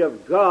the image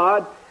of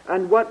God,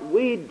 and what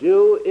we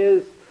do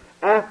is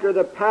after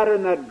the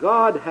pattern that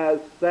God has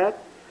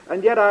set,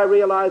 and yet I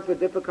realize the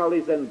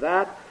difficulties in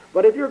that.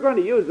 But if you're going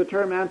to use the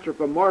term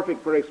anthropomorphic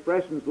for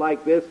expressions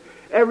like this,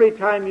 every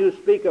time you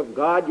speak of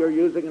God, you're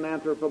using an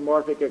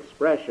anthropomorphic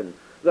expression.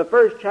 The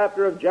first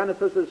chapter of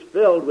Genesis is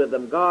filled with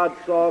them. God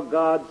saw,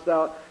 God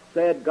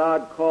said,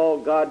 God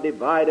called, God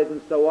divided,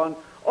 and so on.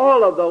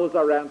 All of those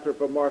are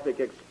anthropomorphic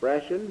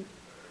expressions.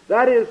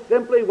 That is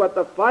simply what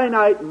the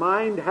finite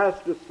mind has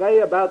to say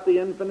about the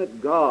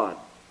infinite God.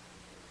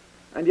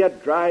 And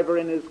yet Driver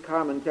in his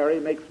commentary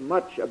makes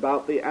much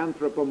about the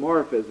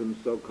anthropomorphism,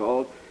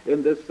 so-called,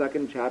 in this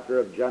second chapter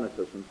of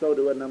Genesis, and so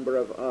do a number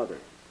of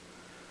others.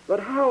 But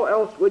how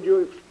else would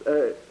you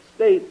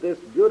state this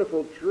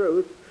beautiful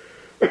truth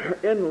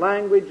in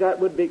language that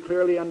would be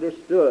clearly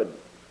understood?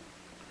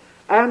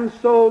 And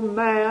so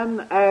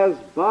man, as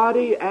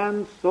body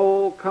and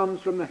soul,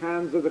 comes from the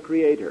hands of the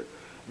Creator.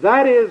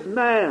 That is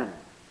man.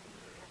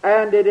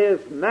 And it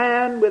is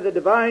man with the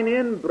divine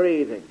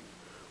inbreathing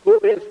who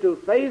is to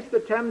face the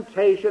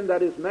temptation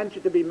that is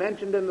mentioned to be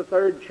mentioned in the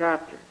third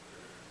chapter.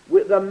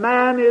 The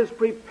man is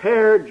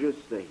prepared, you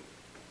see.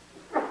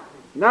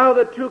 Now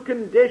the two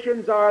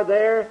conditions are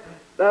there,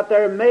 that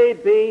there may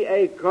be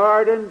a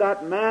garden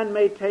that man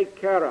may take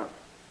care of.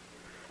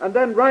 And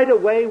then right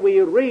away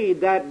we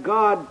read that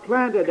God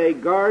planted a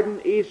garden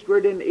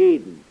eastward in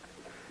Eden.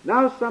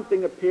 Now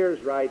something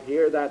appears right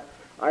here that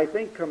I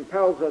think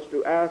compels us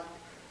to ask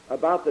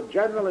about the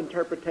general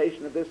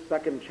interpretation of this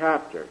second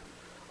chapter.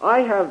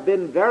 I have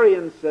been very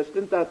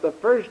insistent that the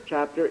first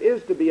chapter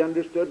is to be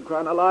understood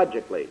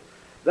chronologically.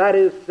 That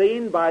is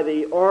seen by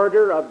the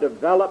order of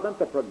development,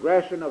 the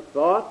progression of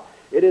thought.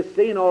 It is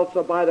seen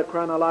also by the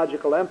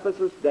chronological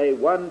emphasis, day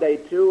 1, day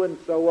 2, and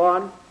so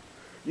on.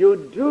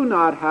 You do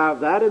not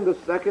have that in the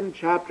second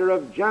chapter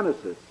of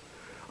Genesis.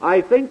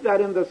 I think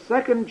that in the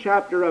second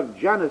chapter of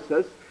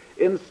Genesis,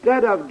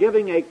 instead of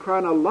giving a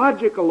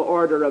chronological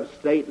order of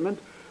statement,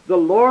 the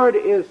Lord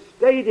is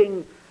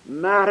stating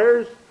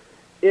matters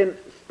in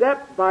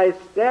step by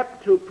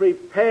step to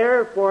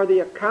prepare for the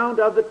account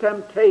of the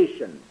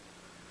temptation.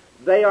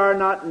 They are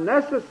not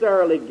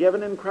necessarily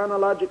given in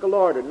chronological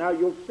order. Now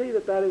you'll see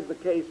that that is the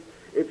case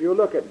if you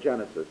look at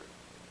Genesis.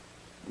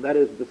 That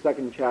is the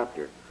second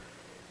chapter.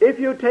 If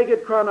you take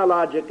it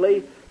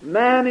chronologically,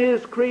 man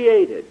is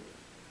created.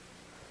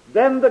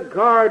 Then the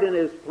garden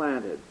is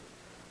planted.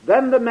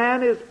 Then the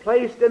man is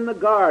placed in the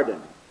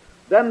garden.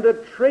 Then the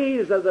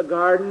trees of the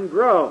garden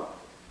grow.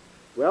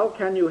 Well,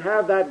 can you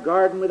have that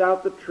garden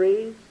without the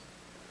trees?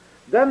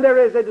 Then there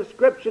is a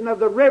description of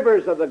the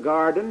rivers of the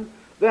garden.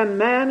 Then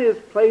man is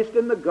placed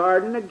in the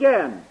garden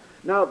again.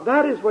 Now,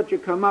 that is what you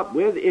come up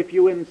with if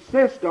you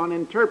insist on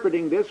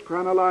interpreting this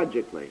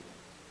chronologically.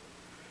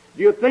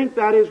 Do you think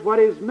that is what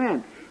is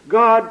meant?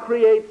 God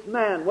creates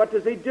man. What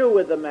does he do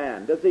with the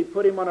man? Does he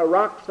put him on a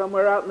rock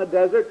somewhere out in the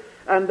desert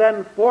and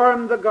then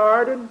form the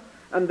garden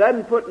and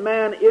then put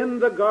man in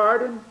the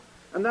garden?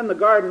 And then the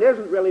garden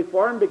isn't really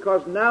formed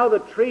because now the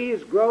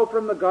trees grow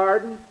from the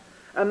garden,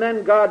 and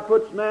then God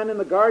puts man in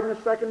the garden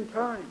a second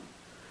time.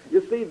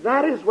 You see,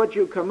 that is what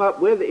you come up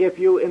with if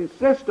you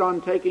insist on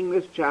taking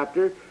this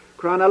chapter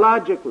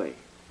chronologically.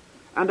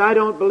 And I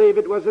don't believe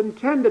it was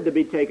intended to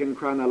be taken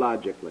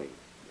chronologically.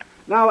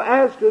 Now,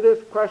 as to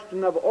this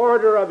question of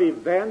order of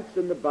events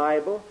in the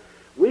Bible,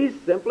 we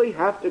simply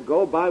have to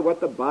go by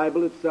what the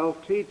Bible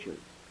itself teaches.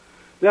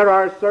 There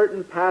are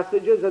certain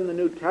passages in the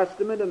New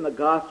Testament and the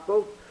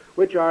Gospels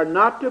which are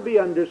not to be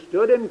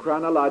understood in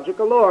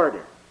chronological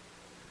order.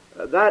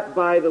 That,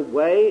 by the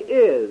way,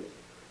 is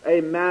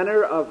a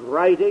manner of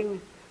writing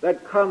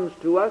that comes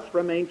to us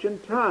from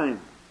ancient times.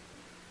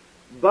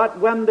 But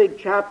when the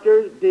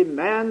chapter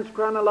demands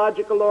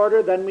chronological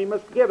order, then we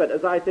must give it,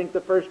 as I think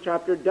the first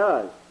chapter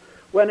does.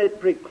 When it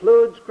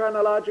precludes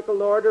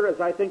chronological order, as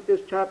I think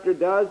this chapter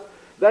does,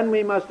 then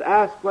we must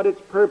ask what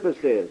its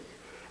purpose is.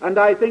 And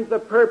I think the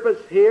purpose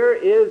here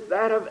is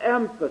that of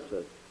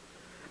emphasis.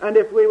 And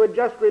if we would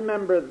just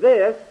remember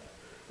this,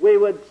 we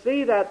would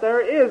see that there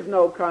is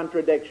no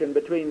contradiction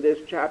between this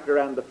chapter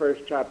and the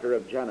first chapter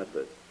of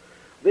Genesis.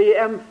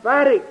 The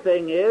emphatic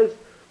thing is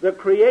the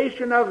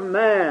creation of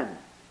man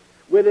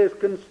with his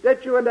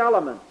constituent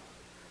elements,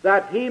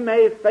 that he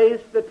may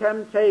face the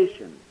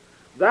temptation.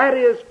 That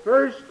is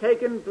first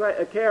taken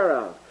care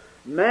of.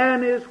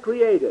 Man is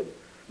created.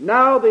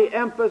 Now the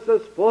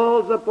emphasis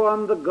falls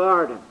upon the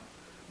garden.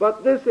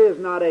 But this is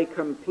not a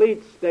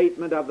complete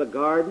statement of the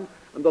garden.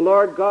 And the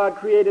Lord God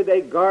created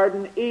a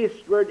garden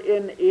eastward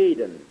in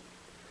Eden.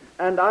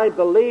 And I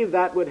believe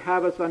that would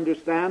have us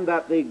understand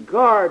that the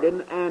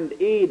garden and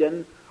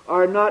Eden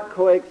are not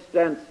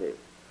coextensive.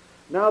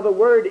 Now the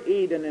word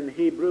Eden in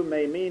Hebrew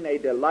may mean a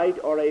delight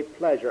or a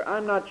pleasure.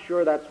 I'm not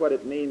sure that's what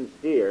it means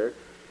here.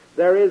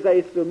 There is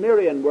a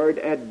Sumerian word,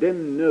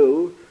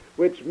 edinu,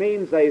 which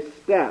means a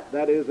step.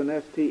 That is an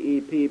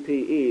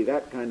S-T-E-P-P-E,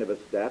 that kind of a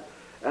step.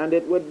 And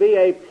it would be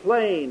a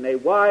plain, a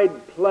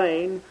wide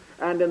plain,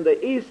 and in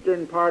the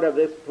eastern part of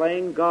this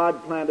plain,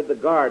 God planted the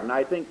garden.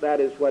 I think that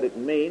is what it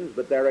means,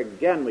 but there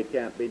again we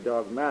can't be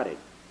dogmatic.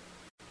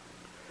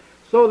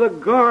 So the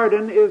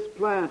garden is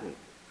planted.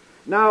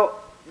 Now,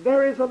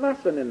 there is a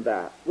lesson in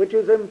that, which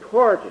is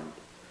important,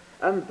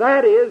 and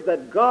that is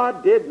that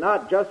God did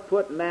not just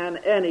put man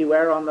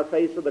anywhere on the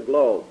face of the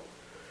globe.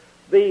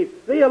 The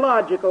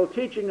theological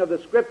teaching of the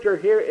Scripture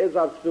here is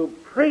of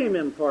supreme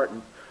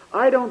importance.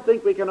 I don't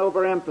think we can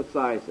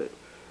overemphasize it.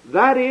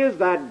 That is,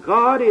 that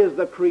God is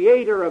the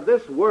creator of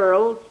this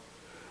world,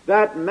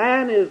 that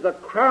man is the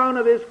crown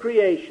of his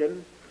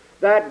creation,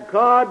 that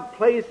God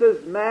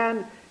places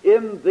man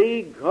in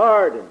the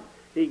garden.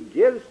 He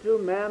gives to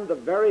man the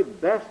very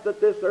best that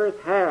this earth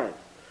has,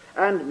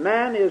 and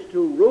man is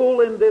to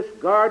rule in this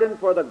garden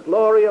for the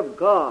glory of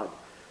God.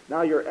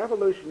 Now, your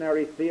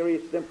evolutionary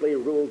theory simply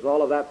rules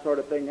all of that sort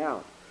of thing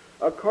out.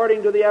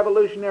 According to the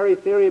evolutionary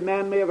theory,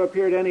 man may have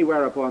appeared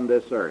anywhere upon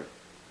this earth.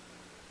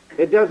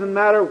 It doesn't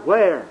matter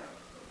where,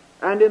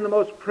 and in the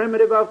most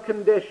primitive of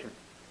conditions.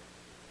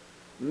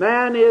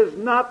 Man is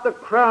not the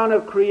crown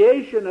of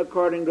creation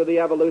according to the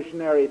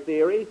evolutionary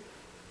theory.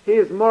 He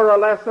is more or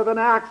less of an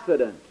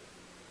accident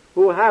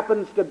who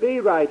happens to be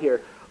right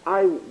here.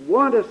 I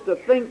want us to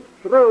think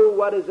through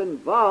what is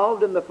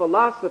involved in the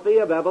philosophy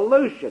of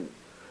evolution.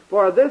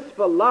 For this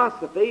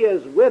philosophy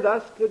is with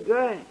us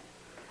today.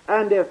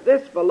 And if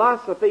this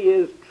philosophy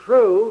is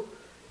true,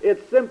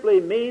 it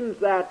simply means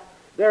that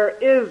there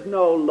is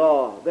no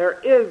law, there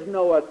is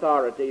no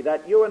authority,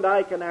 that you and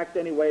I can act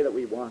any way that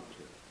we want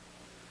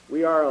to.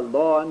 We are a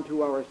law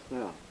unto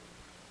ourselves.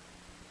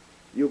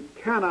 You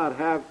cannot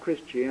have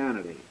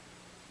Christianity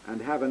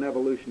and have an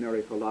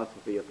evolutionary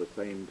philosophy at the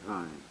same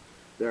time.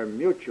 They're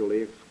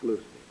mutually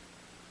exclusive.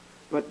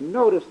 But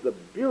notice the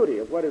beauty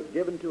of what is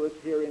given to us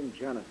here in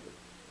Genesis.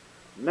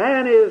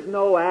 Man is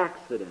no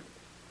accident.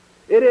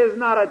 It is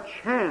not a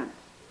chance,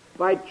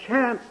 by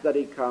chance that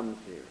he comes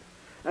here.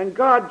 And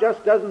God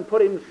just doesn't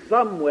put him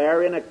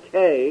somewhere in a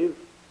cave,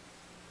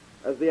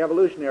 as the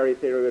evolutionary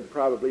theory would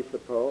probably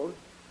suppose.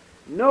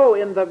 No,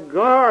 in the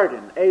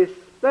garden, a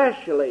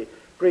specially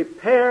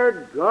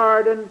prepared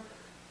garden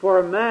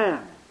for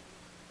man.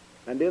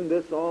 And in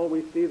this all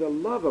we see the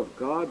love of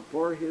God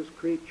for his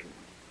creatures.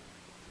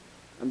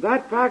 And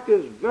that fact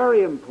is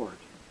very important.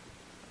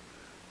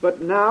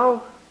 But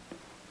now,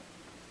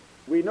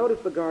 we notice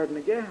the garden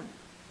again.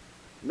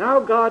 Now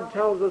God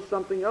tells us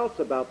something else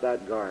about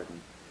that garden.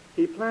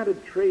 He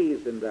planted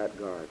trees in that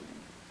garden.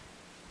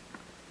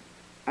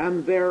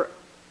 And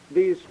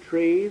these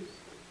trees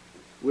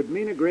would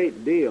mean a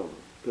great deal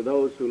to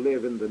those who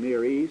live in the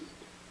Near East.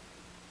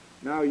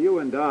 Now you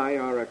and I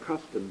are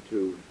accustomed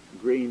to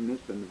greenness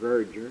and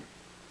verdure.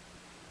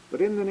 But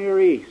in the Near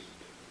East,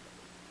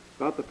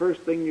 about the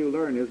first thing you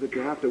learn is that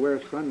you have to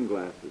wear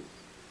sunglasses.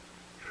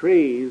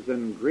 Trees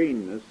and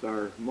greenness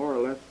are more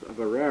or less of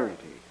a rarity.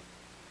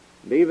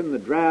 And even the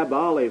drab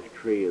olive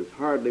tree is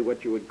hardly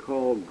what you would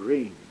call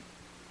green.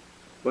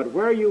 But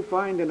where you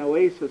find an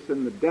oasis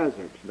in the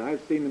desert, and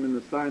I've seen them in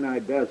the Sinai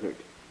Desert,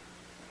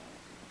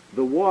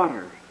 the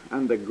water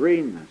and the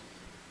greenness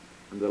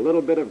and the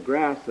little bit of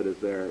grass that is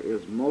there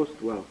is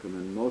most welcome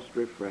and most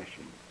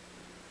refreshing.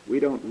 We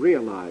don't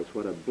realize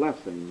what a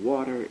blessing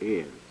water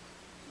is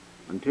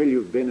until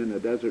you've been in a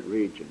desert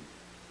region.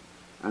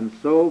 And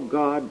so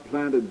God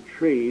planted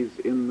trees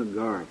in the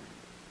garden.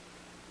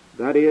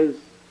 That is,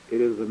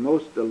 it is the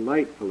most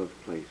delightful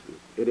of places.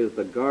 It is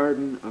the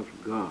garden of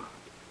God.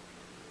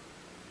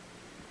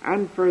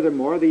 And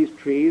furthermore, these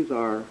trees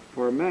are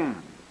for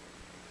man.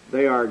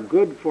 They are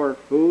good for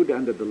food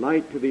and a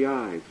delight to the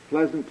eyes,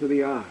 pleasant to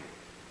the eyes.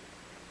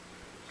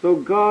 So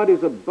God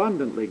is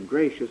abundantly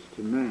gracious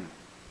to man.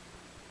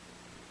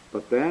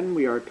 But then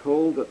we are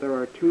told that there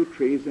are two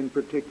trees in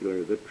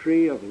particular, the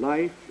tree of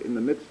life in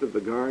the midst of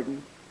the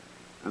garden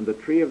and the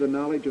tree of the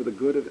knowledge of the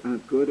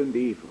good and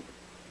evil.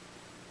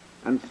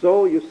 And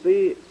so, you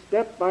see,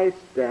 step by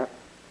step,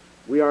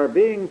 we are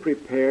being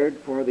prepared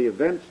for the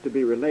events to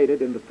be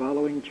related in the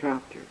following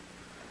chapter.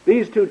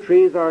 These two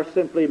trees are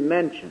simply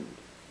mentioned.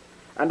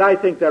 And I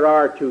think there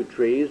are two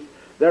trees.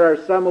 There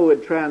are some who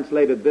would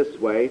translate it this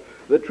way: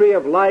 the tree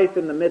of life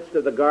in the midst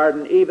of the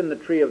garden, even the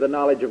tree of the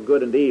knowledge of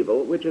good and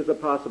evil, which is a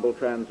possible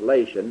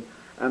translation,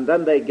 and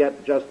then they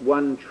get just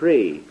one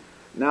tree.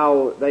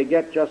 Now, they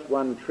get just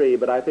one tree,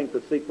 but I think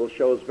the sequel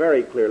shows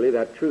very clearly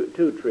that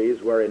two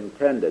trees were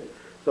intended.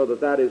 so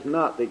that is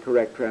not the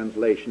correct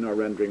translation or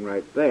rendering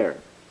right there.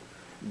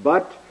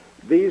 But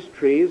these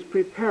trees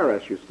prepare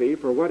us, you see,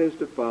 for what is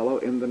to follow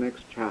in the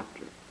next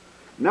chapter.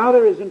 Now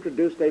there is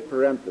introduced a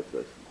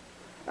parenthesis,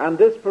 and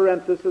this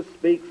parenthesis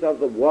speaks of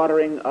the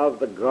watering of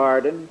the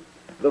garden,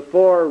 the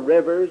four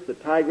rivers, the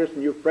Tigris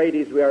and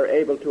Euphrates, we are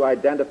able to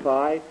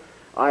identify.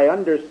 I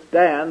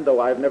understand, though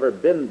I've never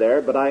been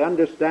there, but I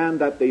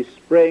understand that the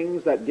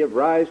springs that give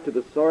rise to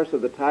the source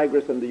of the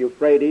Tigris and the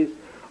Euphrates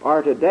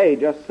are today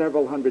just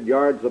several hundred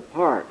yards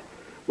apart,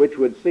 which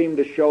would seem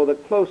to show the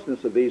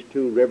closeness of these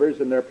two rivers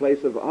in their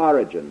place of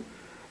origin.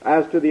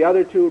 As to the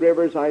other two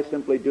rivers, I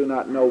simply do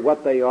not know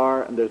what they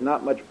are, and there's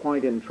not much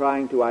point in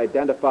trying to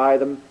identify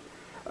them.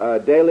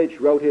 Delitzsch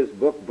wrote his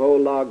book, Wo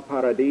lag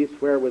Paradies,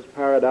 Where was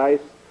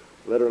Paradise?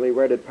 Literally,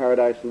 where did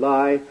paradise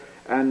lie?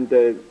 And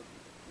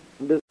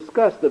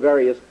discussed the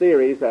various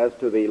theories as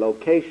to the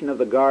location of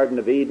the Garden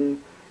of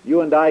Eden.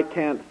 You and I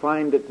can't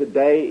find it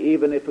today.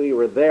 Even if we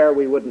were there,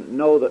 we wouldn't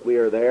know that we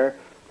are there,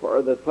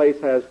 for the place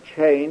has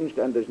changed,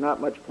 and there's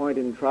not much point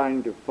in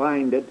trying to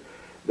find it.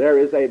 There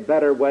is a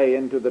better way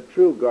into the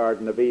true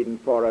Garden of Eden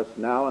for us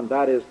now, and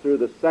that is through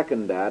the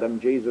second Adam,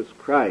 Jesus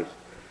Christ.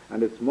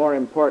 And it's more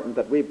important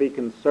that we be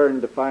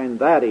concerned to find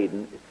that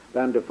Eden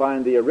than to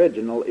find the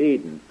original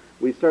Eden.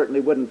 We certainly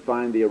wouldn't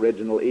find the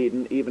original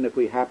Eden even if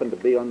we happened to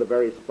be on the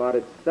very spot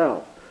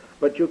itself.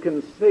 But you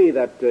can see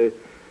that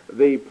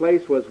the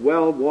place was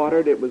well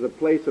watered. It was a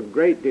place of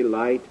great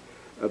delight,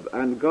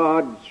 and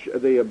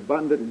the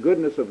abundant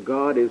goodness of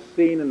God is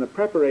seen in the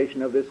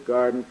preparation of this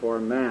garden for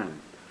man.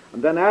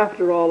 And then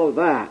after all of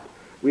that,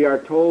 we are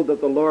told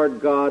that the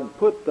Lord God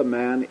put the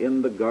man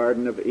in the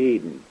Garden of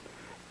Eden.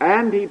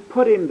 And he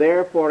put him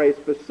there for a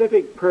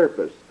specific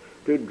purpose,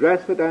 to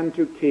dress it and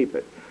to keep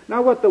it.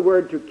 Now, what the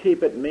word to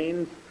keep it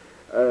means,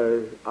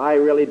 I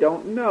really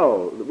don't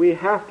know. We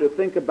have to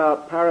think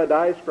about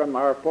paradise from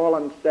our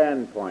fallen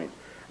standpoint.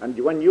 And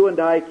when you and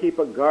I keep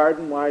a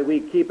garden, why, we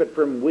keep it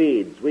from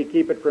weeds. We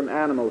keep it from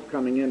animals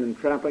coming in and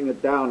trampling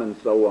it down and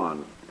so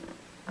on.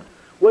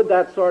 Would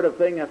that sort of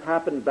thing have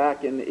happened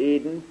back in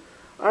Eden?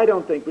 I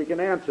don't think we can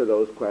answer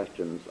those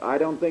questions. I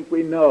don't think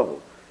we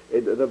know.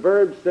 The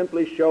verbs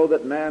simply show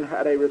that man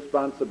had a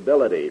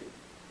responsibility.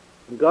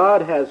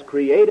 God has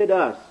created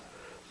us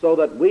so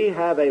that we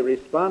have a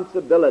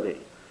responsibility.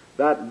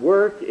 That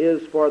work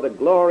is for the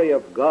glory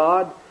of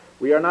God.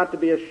 We are not to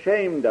be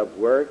ashamed of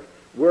work.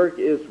 Work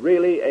is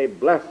really a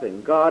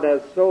blessing. God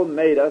has so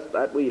made us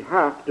that we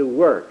have to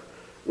work.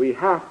 We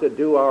have to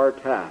do our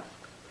tasks.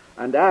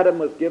 And Adam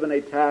was given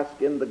a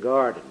task in the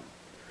garden.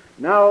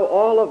 Now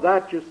all of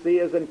that, you see,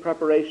 is in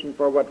preparation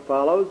for what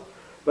follows.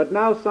 But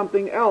now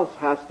something else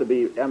has to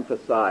be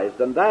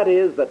emphasized, and that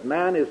is that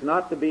man is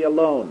not to be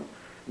alone.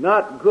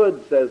 Not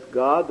good, says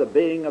God, the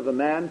being of the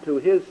man to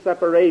his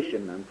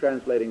separation. I'm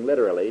translating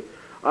literally.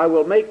 I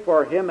will make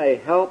for him a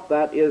help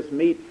that is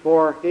meet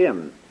for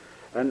him.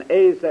 An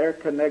ezer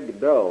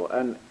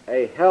kenegdo,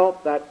 a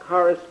help that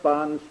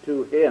corresponds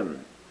to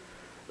him.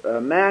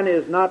 Man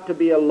is not to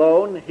be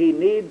alone. He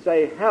needs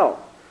a help.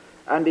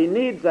 And he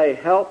needs a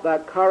help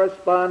that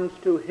corresponds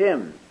to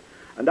him.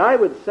 And I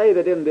would say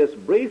that in this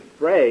brief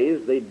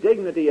phrase, the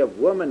dignity of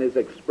woman is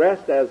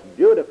expressed as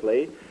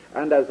beautifully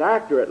and as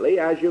accurately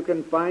as you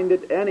can find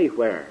it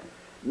anywhere.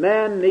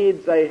 Man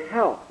needs a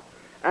help.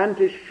 And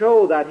to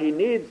show that he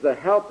needs the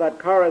help that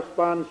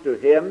corresponds to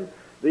him,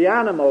 the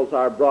animals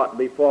are brought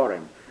before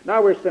him.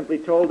 Now we're simply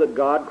told that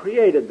God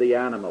created the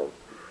animals.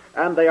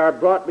 And they are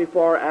brought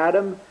before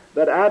Adam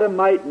that Adam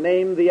might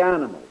name the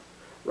animals.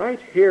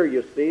 Right here,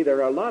 you see, there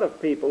are a lot of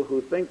people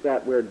who think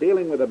that we're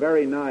dealing with a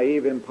very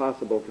naive,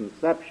 impossible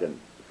conception.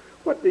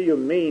 What do you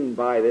mean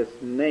by this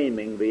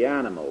naming the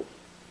animals?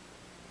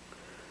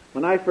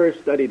 When I first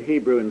studied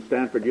Hebrew in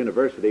Stanford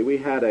University, we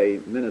had a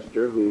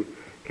minister who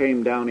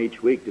came down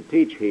each week to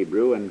teach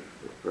Hebrew, and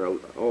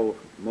for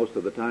most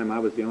of the time I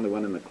was the only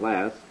one in the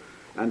class.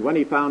 And when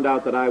he found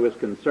out that I was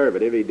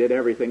conservative, he did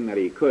everything that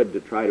he could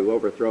to try to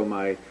overthrow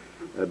my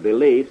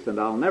beliefs, and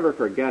I'll never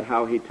forget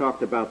how he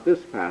talked about this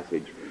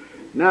passage.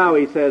 Now,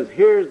 he says,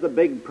 here's the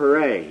big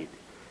parade.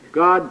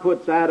 God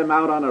puts Adam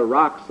out on a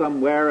rock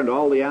somewhere, and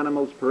all the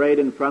animals parade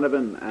in front of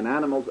him, and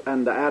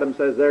Adam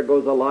says, there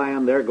goes a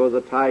lion, there goes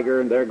a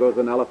tiger, and there goes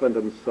an elephant,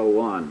 and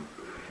so on.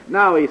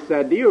 Now, he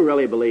said, do you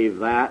really believe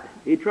that?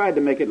 He tried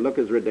to make it look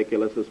as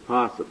ridiculous as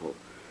possible.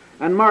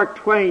 And Mark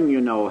Twain, you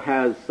know,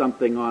 has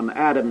something on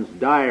Adam's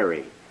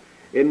diary,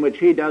 in which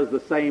he does the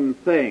same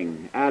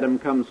thing. Adam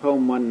comes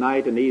home one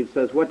night, and Eve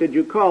says, what did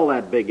you call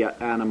that big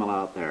animal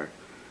out there?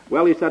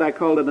 Well, he said, I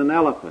called it an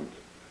elephant.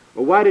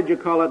 Well, why did you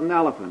call it an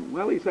elephant?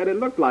 Well, he said, it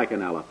looked like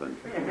an elephant.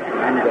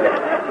 And,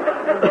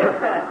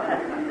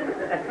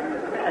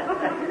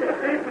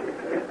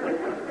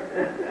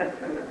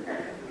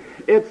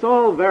 it's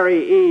all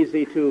very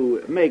easy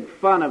to make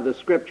fun of the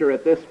Scripture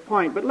at this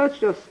point, but let's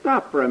just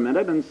stop for a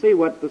minute and see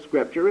what the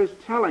Scripture is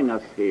telling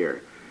us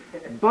here.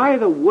 By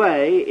the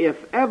way,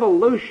 if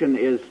evolution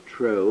is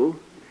true,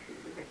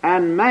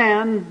 and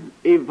man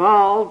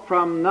evolved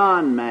from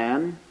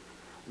non-man,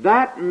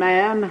 that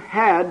man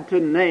had to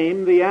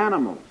name the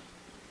animals.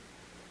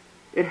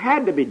 It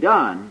had to be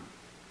done.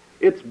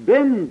 It's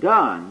been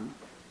done.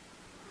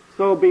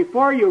 So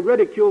before you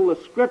ridicule the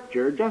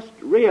Scripture, just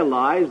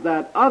realize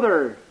that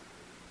other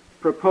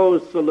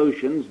proposed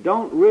solutions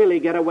don't really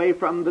get away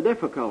from the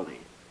difficulty.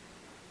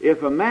 If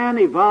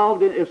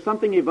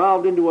something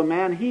evolved into a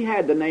man, he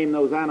had to name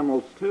those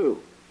animals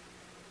too.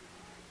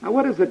 Now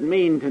what does it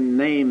mean to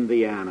name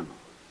the animals?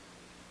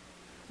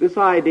 This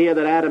idea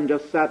that Adam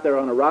just sat there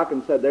on a rock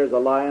and said there's a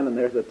lion and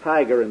there's a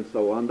tiger and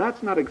so on,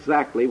 that's not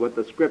exactly what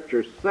the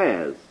Scripture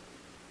says.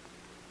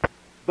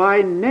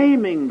 By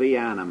naming the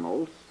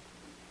animals,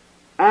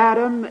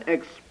 Adam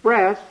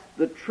expressed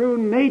the true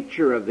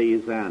nature of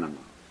these animals.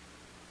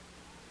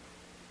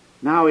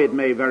 Now it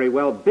may very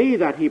well be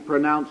that he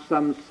pronounced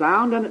some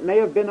sound and it may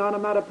have been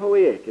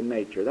onomatopoeic in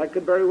nature. That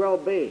could very well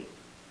be.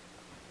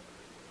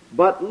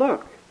 But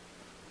look,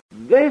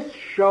 this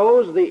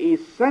shows the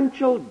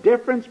essential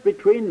difference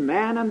between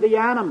man and the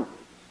animals.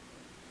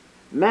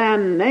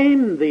 Man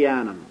named the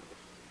animals.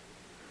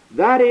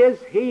 That is,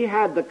 he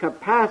had the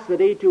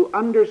capacity to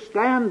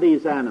understand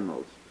these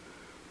animals,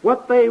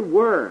 what they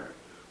were,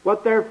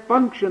 what their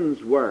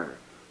functions were,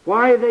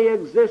 why they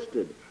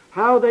existed,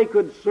 how they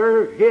could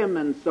serve him,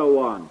 and so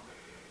on.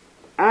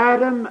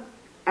 Adam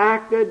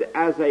acted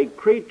as a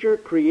creature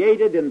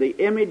created in the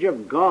image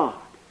of God.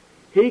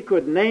 He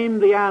could name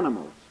the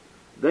animals.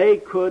 They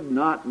could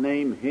not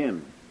name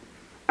him.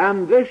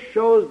 And this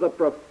shows the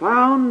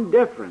profound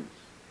difference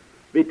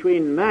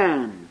between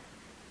man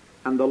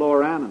and the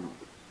lower animals.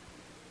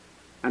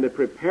 And it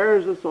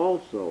prepares us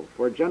also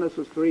for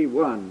Genesis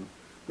 3:1,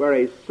 where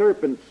a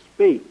serpent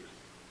speaks,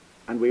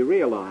 and we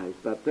realize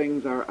that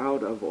things are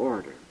out of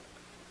order.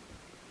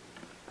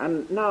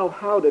 And now,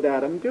 how did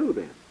Adam do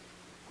this?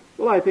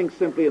 Well, I think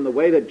simply in the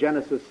way that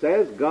Genesis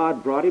says,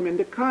 God brought him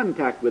into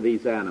contact with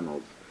these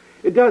animals.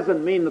 It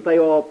doesn't mean that they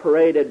all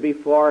paraded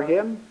before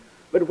him,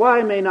 but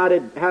why may not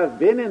it have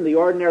been in the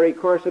ordinary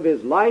course of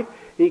his life?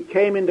 He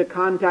came into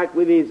contact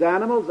with these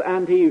animals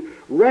and he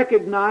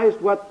recognized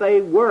what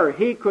they were.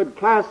 He could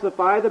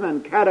classify them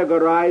and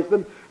categorize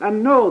them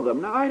and know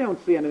them. Now, I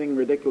don't see anything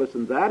ridiculous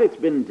in that. It's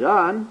been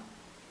done.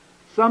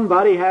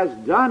 Somebody has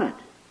done it.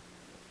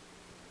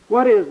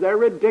 What is there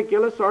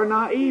ridiculous or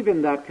naive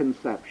in that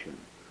conception?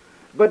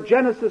 But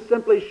Genesis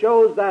simply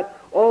shows that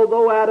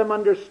although Adam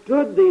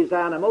understood these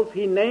animals,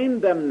 he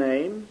named them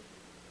names.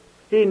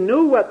 He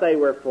knew what they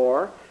were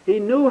for. He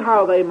knew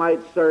how they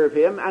might serve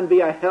him and be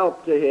a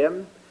help to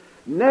him.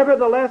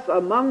 Nevertheless,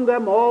 among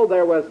them all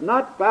there was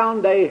not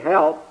found a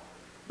help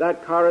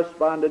that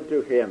corresponded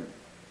to him.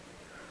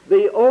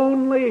 The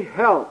only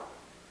help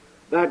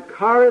that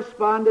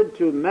corresponded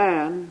to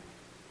man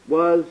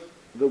was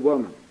the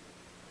woman.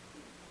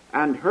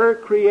 And her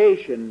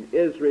creation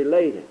is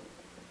related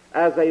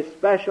as a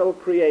special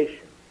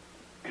creation.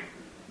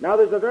 Now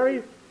there's a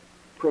very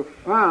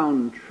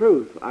profound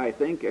truth, I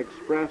think,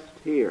 expressed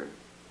here.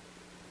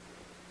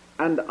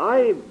 And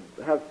I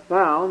have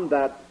found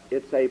that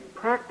it's a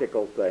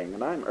practical thing,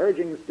 and I'm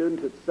urging the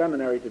students at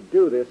seminary to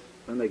do this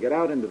when they get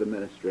out into the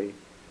ministry.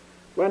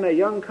 When a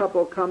young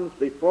couple comes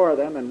before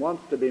them and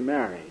wants to be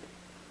married,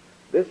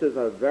 this is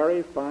a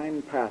very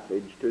fine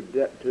passage to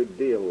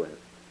deal with.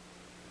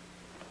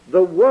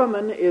 The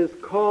woman is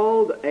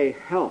called a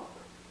help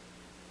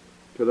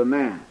to the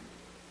man.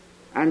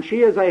 And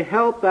she is a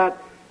help that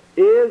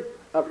is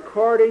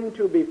according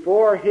to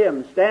before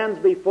him, stands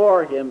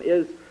before him,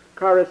 is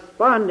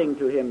corresponding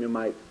to him, you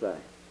might say,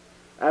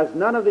 as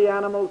none of the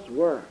animals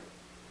were.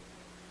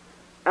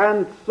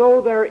 And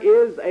so there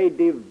is a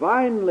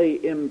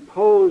divinely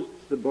imposed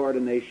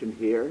subordination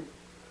here,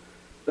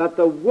 that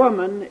the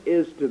woman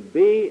is to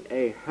be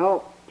a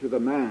help to the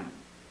man.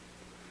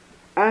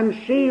 And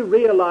she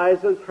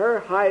realizes her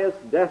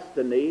highest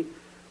destiny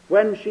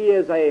when she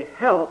is a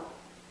help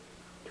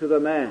to the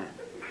man.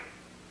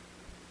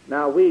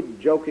 Now, we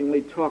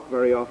jokingly talk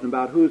very often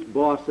about who's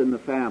boss in the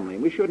family,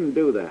 and we shouldn't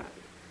do that.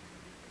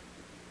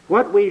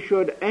 What we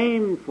should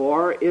aim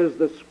for is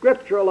the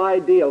scriptural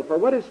ideal, for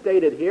what is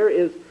stated here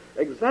is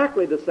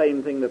exactly the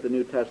same thing that the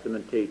New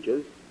Testament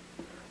teaches.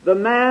 The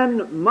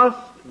man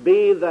must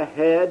be the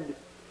head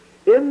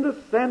in the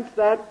sense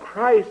that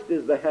Christ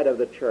is the head of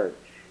the church.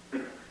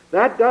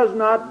 That does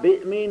not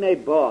mean a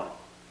boss.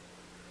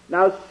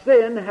 Now,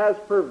 sin has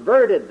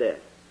perverted this,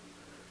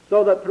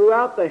 so that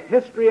throughout the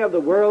history of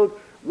the world,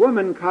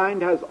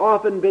 womankind has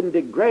often been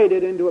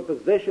degraded into a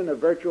position of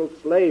virtual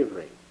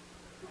slavery.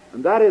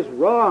 And that is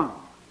wrong.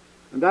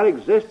 And that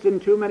exists in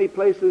too many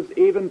places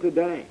even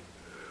today.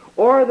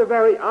 Or the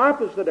very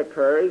opposite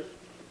occurs.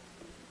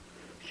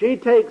 She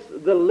takes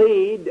the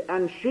lead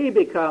and she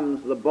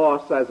becomes the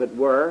boss, as it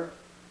were.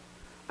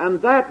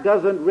 And that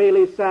doesn't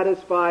really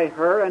satisfy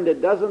her, and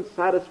it doesn't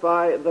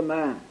satisfy the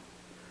man.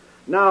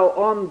 Now,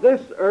 on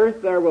this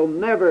earth, there will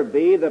never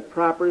be the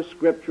proper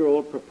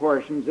scriptural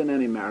proportions in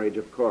any marriage,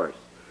 of course.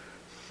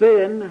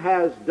 Sin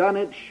has done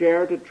its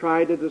share to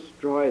try to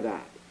destroy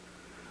that.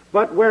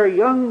 But where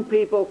young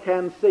people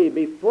can see,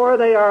 before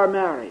they are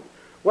married,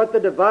 what the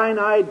divine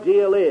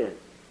ideal is,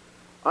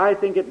 I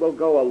think it will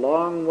go a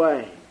long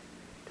way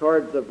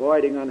towards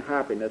avoiding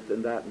unhappiness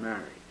in that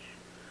marriage.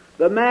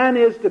 The man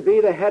is to be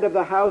the head of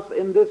the house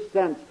in this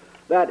sense,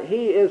 that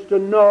he is to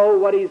know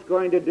what he's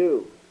going to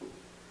do.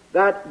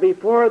 That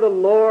before the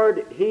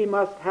Lord he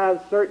must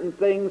have certain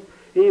things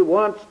he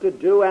wants to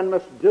do and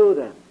must do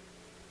them.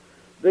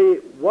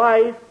 The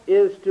wife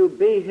is to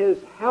be his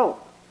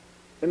help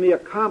in the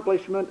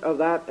accomplishment of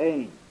that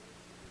aim.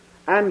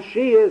 And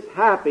she is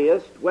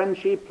happiest when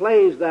she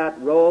plays that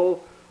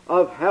role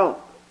of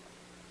help.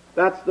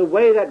 That's the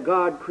way that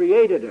God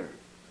created her.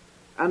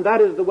 And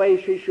that is the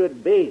way she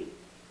should be.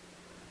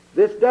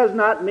 This does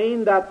not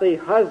mean that the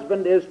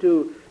husband is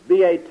to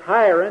be a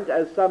tyrant,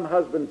 as some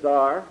husbands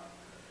are,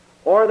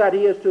 or that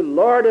he is to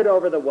lord it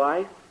over the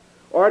wife,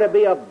 or to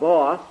be a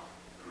boss.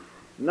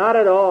 Not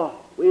at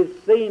all. We've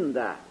seen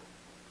that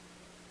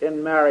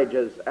in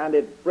marriages, and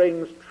it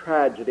brings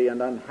tragedy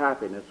and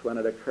unhappiness when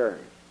it occurs.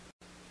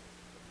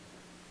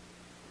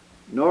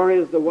 Nor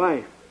is the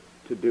wife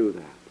to do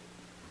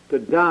that, to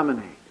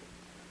dominate,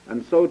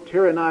 and so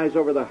tyrannize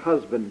over the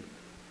husband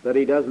that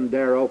he doesn't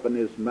dare open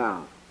his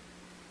mouth.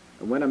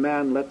 And when a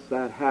man lets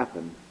that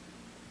happen,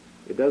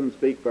 it doesn't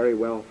speak very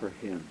well for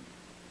him.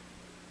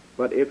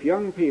 But if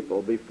young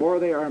people, before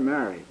they are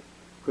married,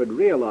 could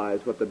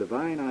realize what the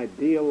divine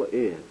ideal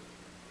is,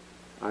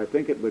 I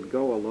think it would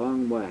go a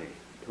long way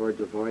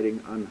towards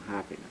avoiding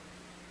unhappiness.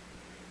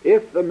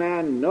 If the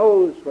man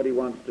knows what he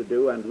wants to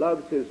do and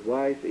loves his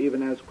wife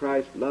even as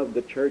Christ loved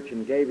the church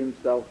and gave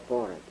himself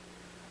for it,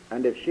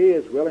 and if she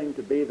is willing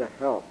to be the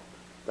help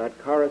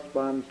that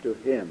corresponds to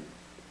him,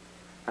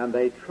 and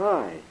they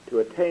try to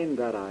attain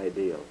that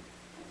ideal,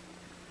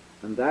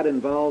 and that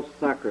involves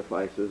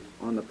sacrifices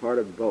on the part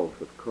of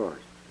both, of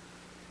course.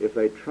 If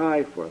they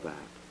try for that,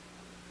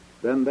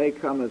 then they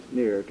come as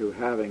near to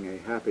having a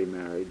happy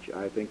marriage,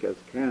 I think, as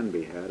can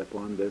be had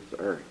upon this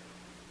earth.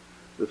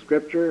 The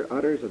Scripture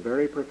utters a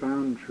very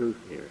profound truth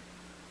here.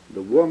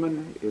 The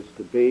woman is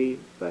to be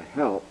the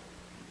help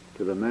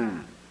to the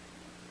man.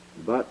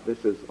 But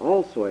this is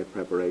also a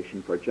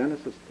preparation for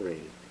Genesis 3,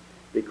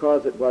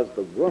 because it was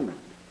the woman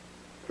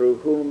through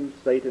whom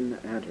Satan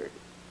entered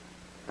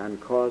and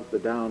caused the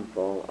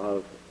downfall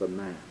of the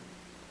man.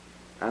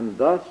 And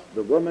thus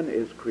the woman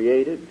is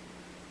created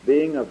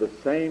being of the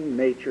same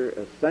nature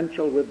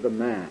essential with the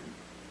man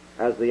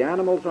as the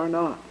animals are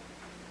not.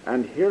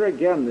 And here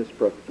again this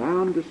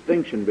profound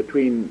distinction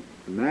between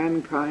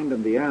mankind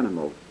and the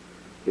animals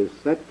is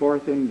set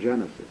forth in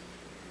Genesis.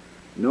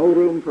 No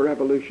room for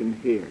evolution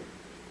here.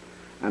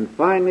 And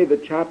finally the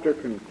chapter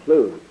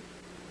concludes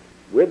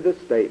with the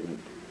statement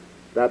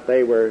that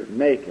they were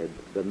naked,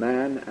 the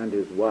man and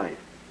his wife,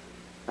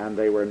 and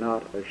they were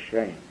not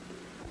ashamed.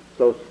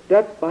 So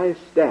step by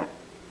step,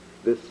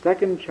 this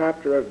second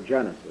chapter of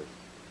Genesis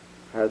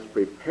has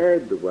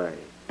prepared the way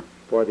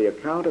for the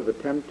account of the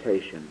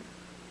temptation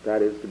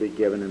that is to be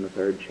given in the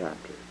third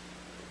chapter.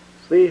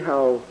 See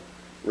how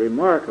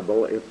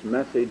remarkable its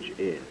message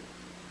is,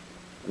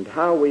 and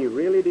how we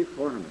really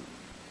deform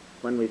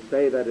it when we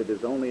say that it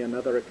is only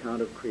another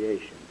account of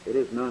creation. It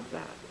is not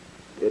that.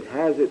 It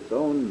has its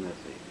own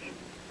message,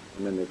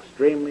 and an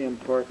extremely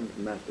important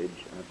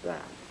message at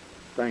that.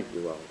 Thank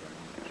you all.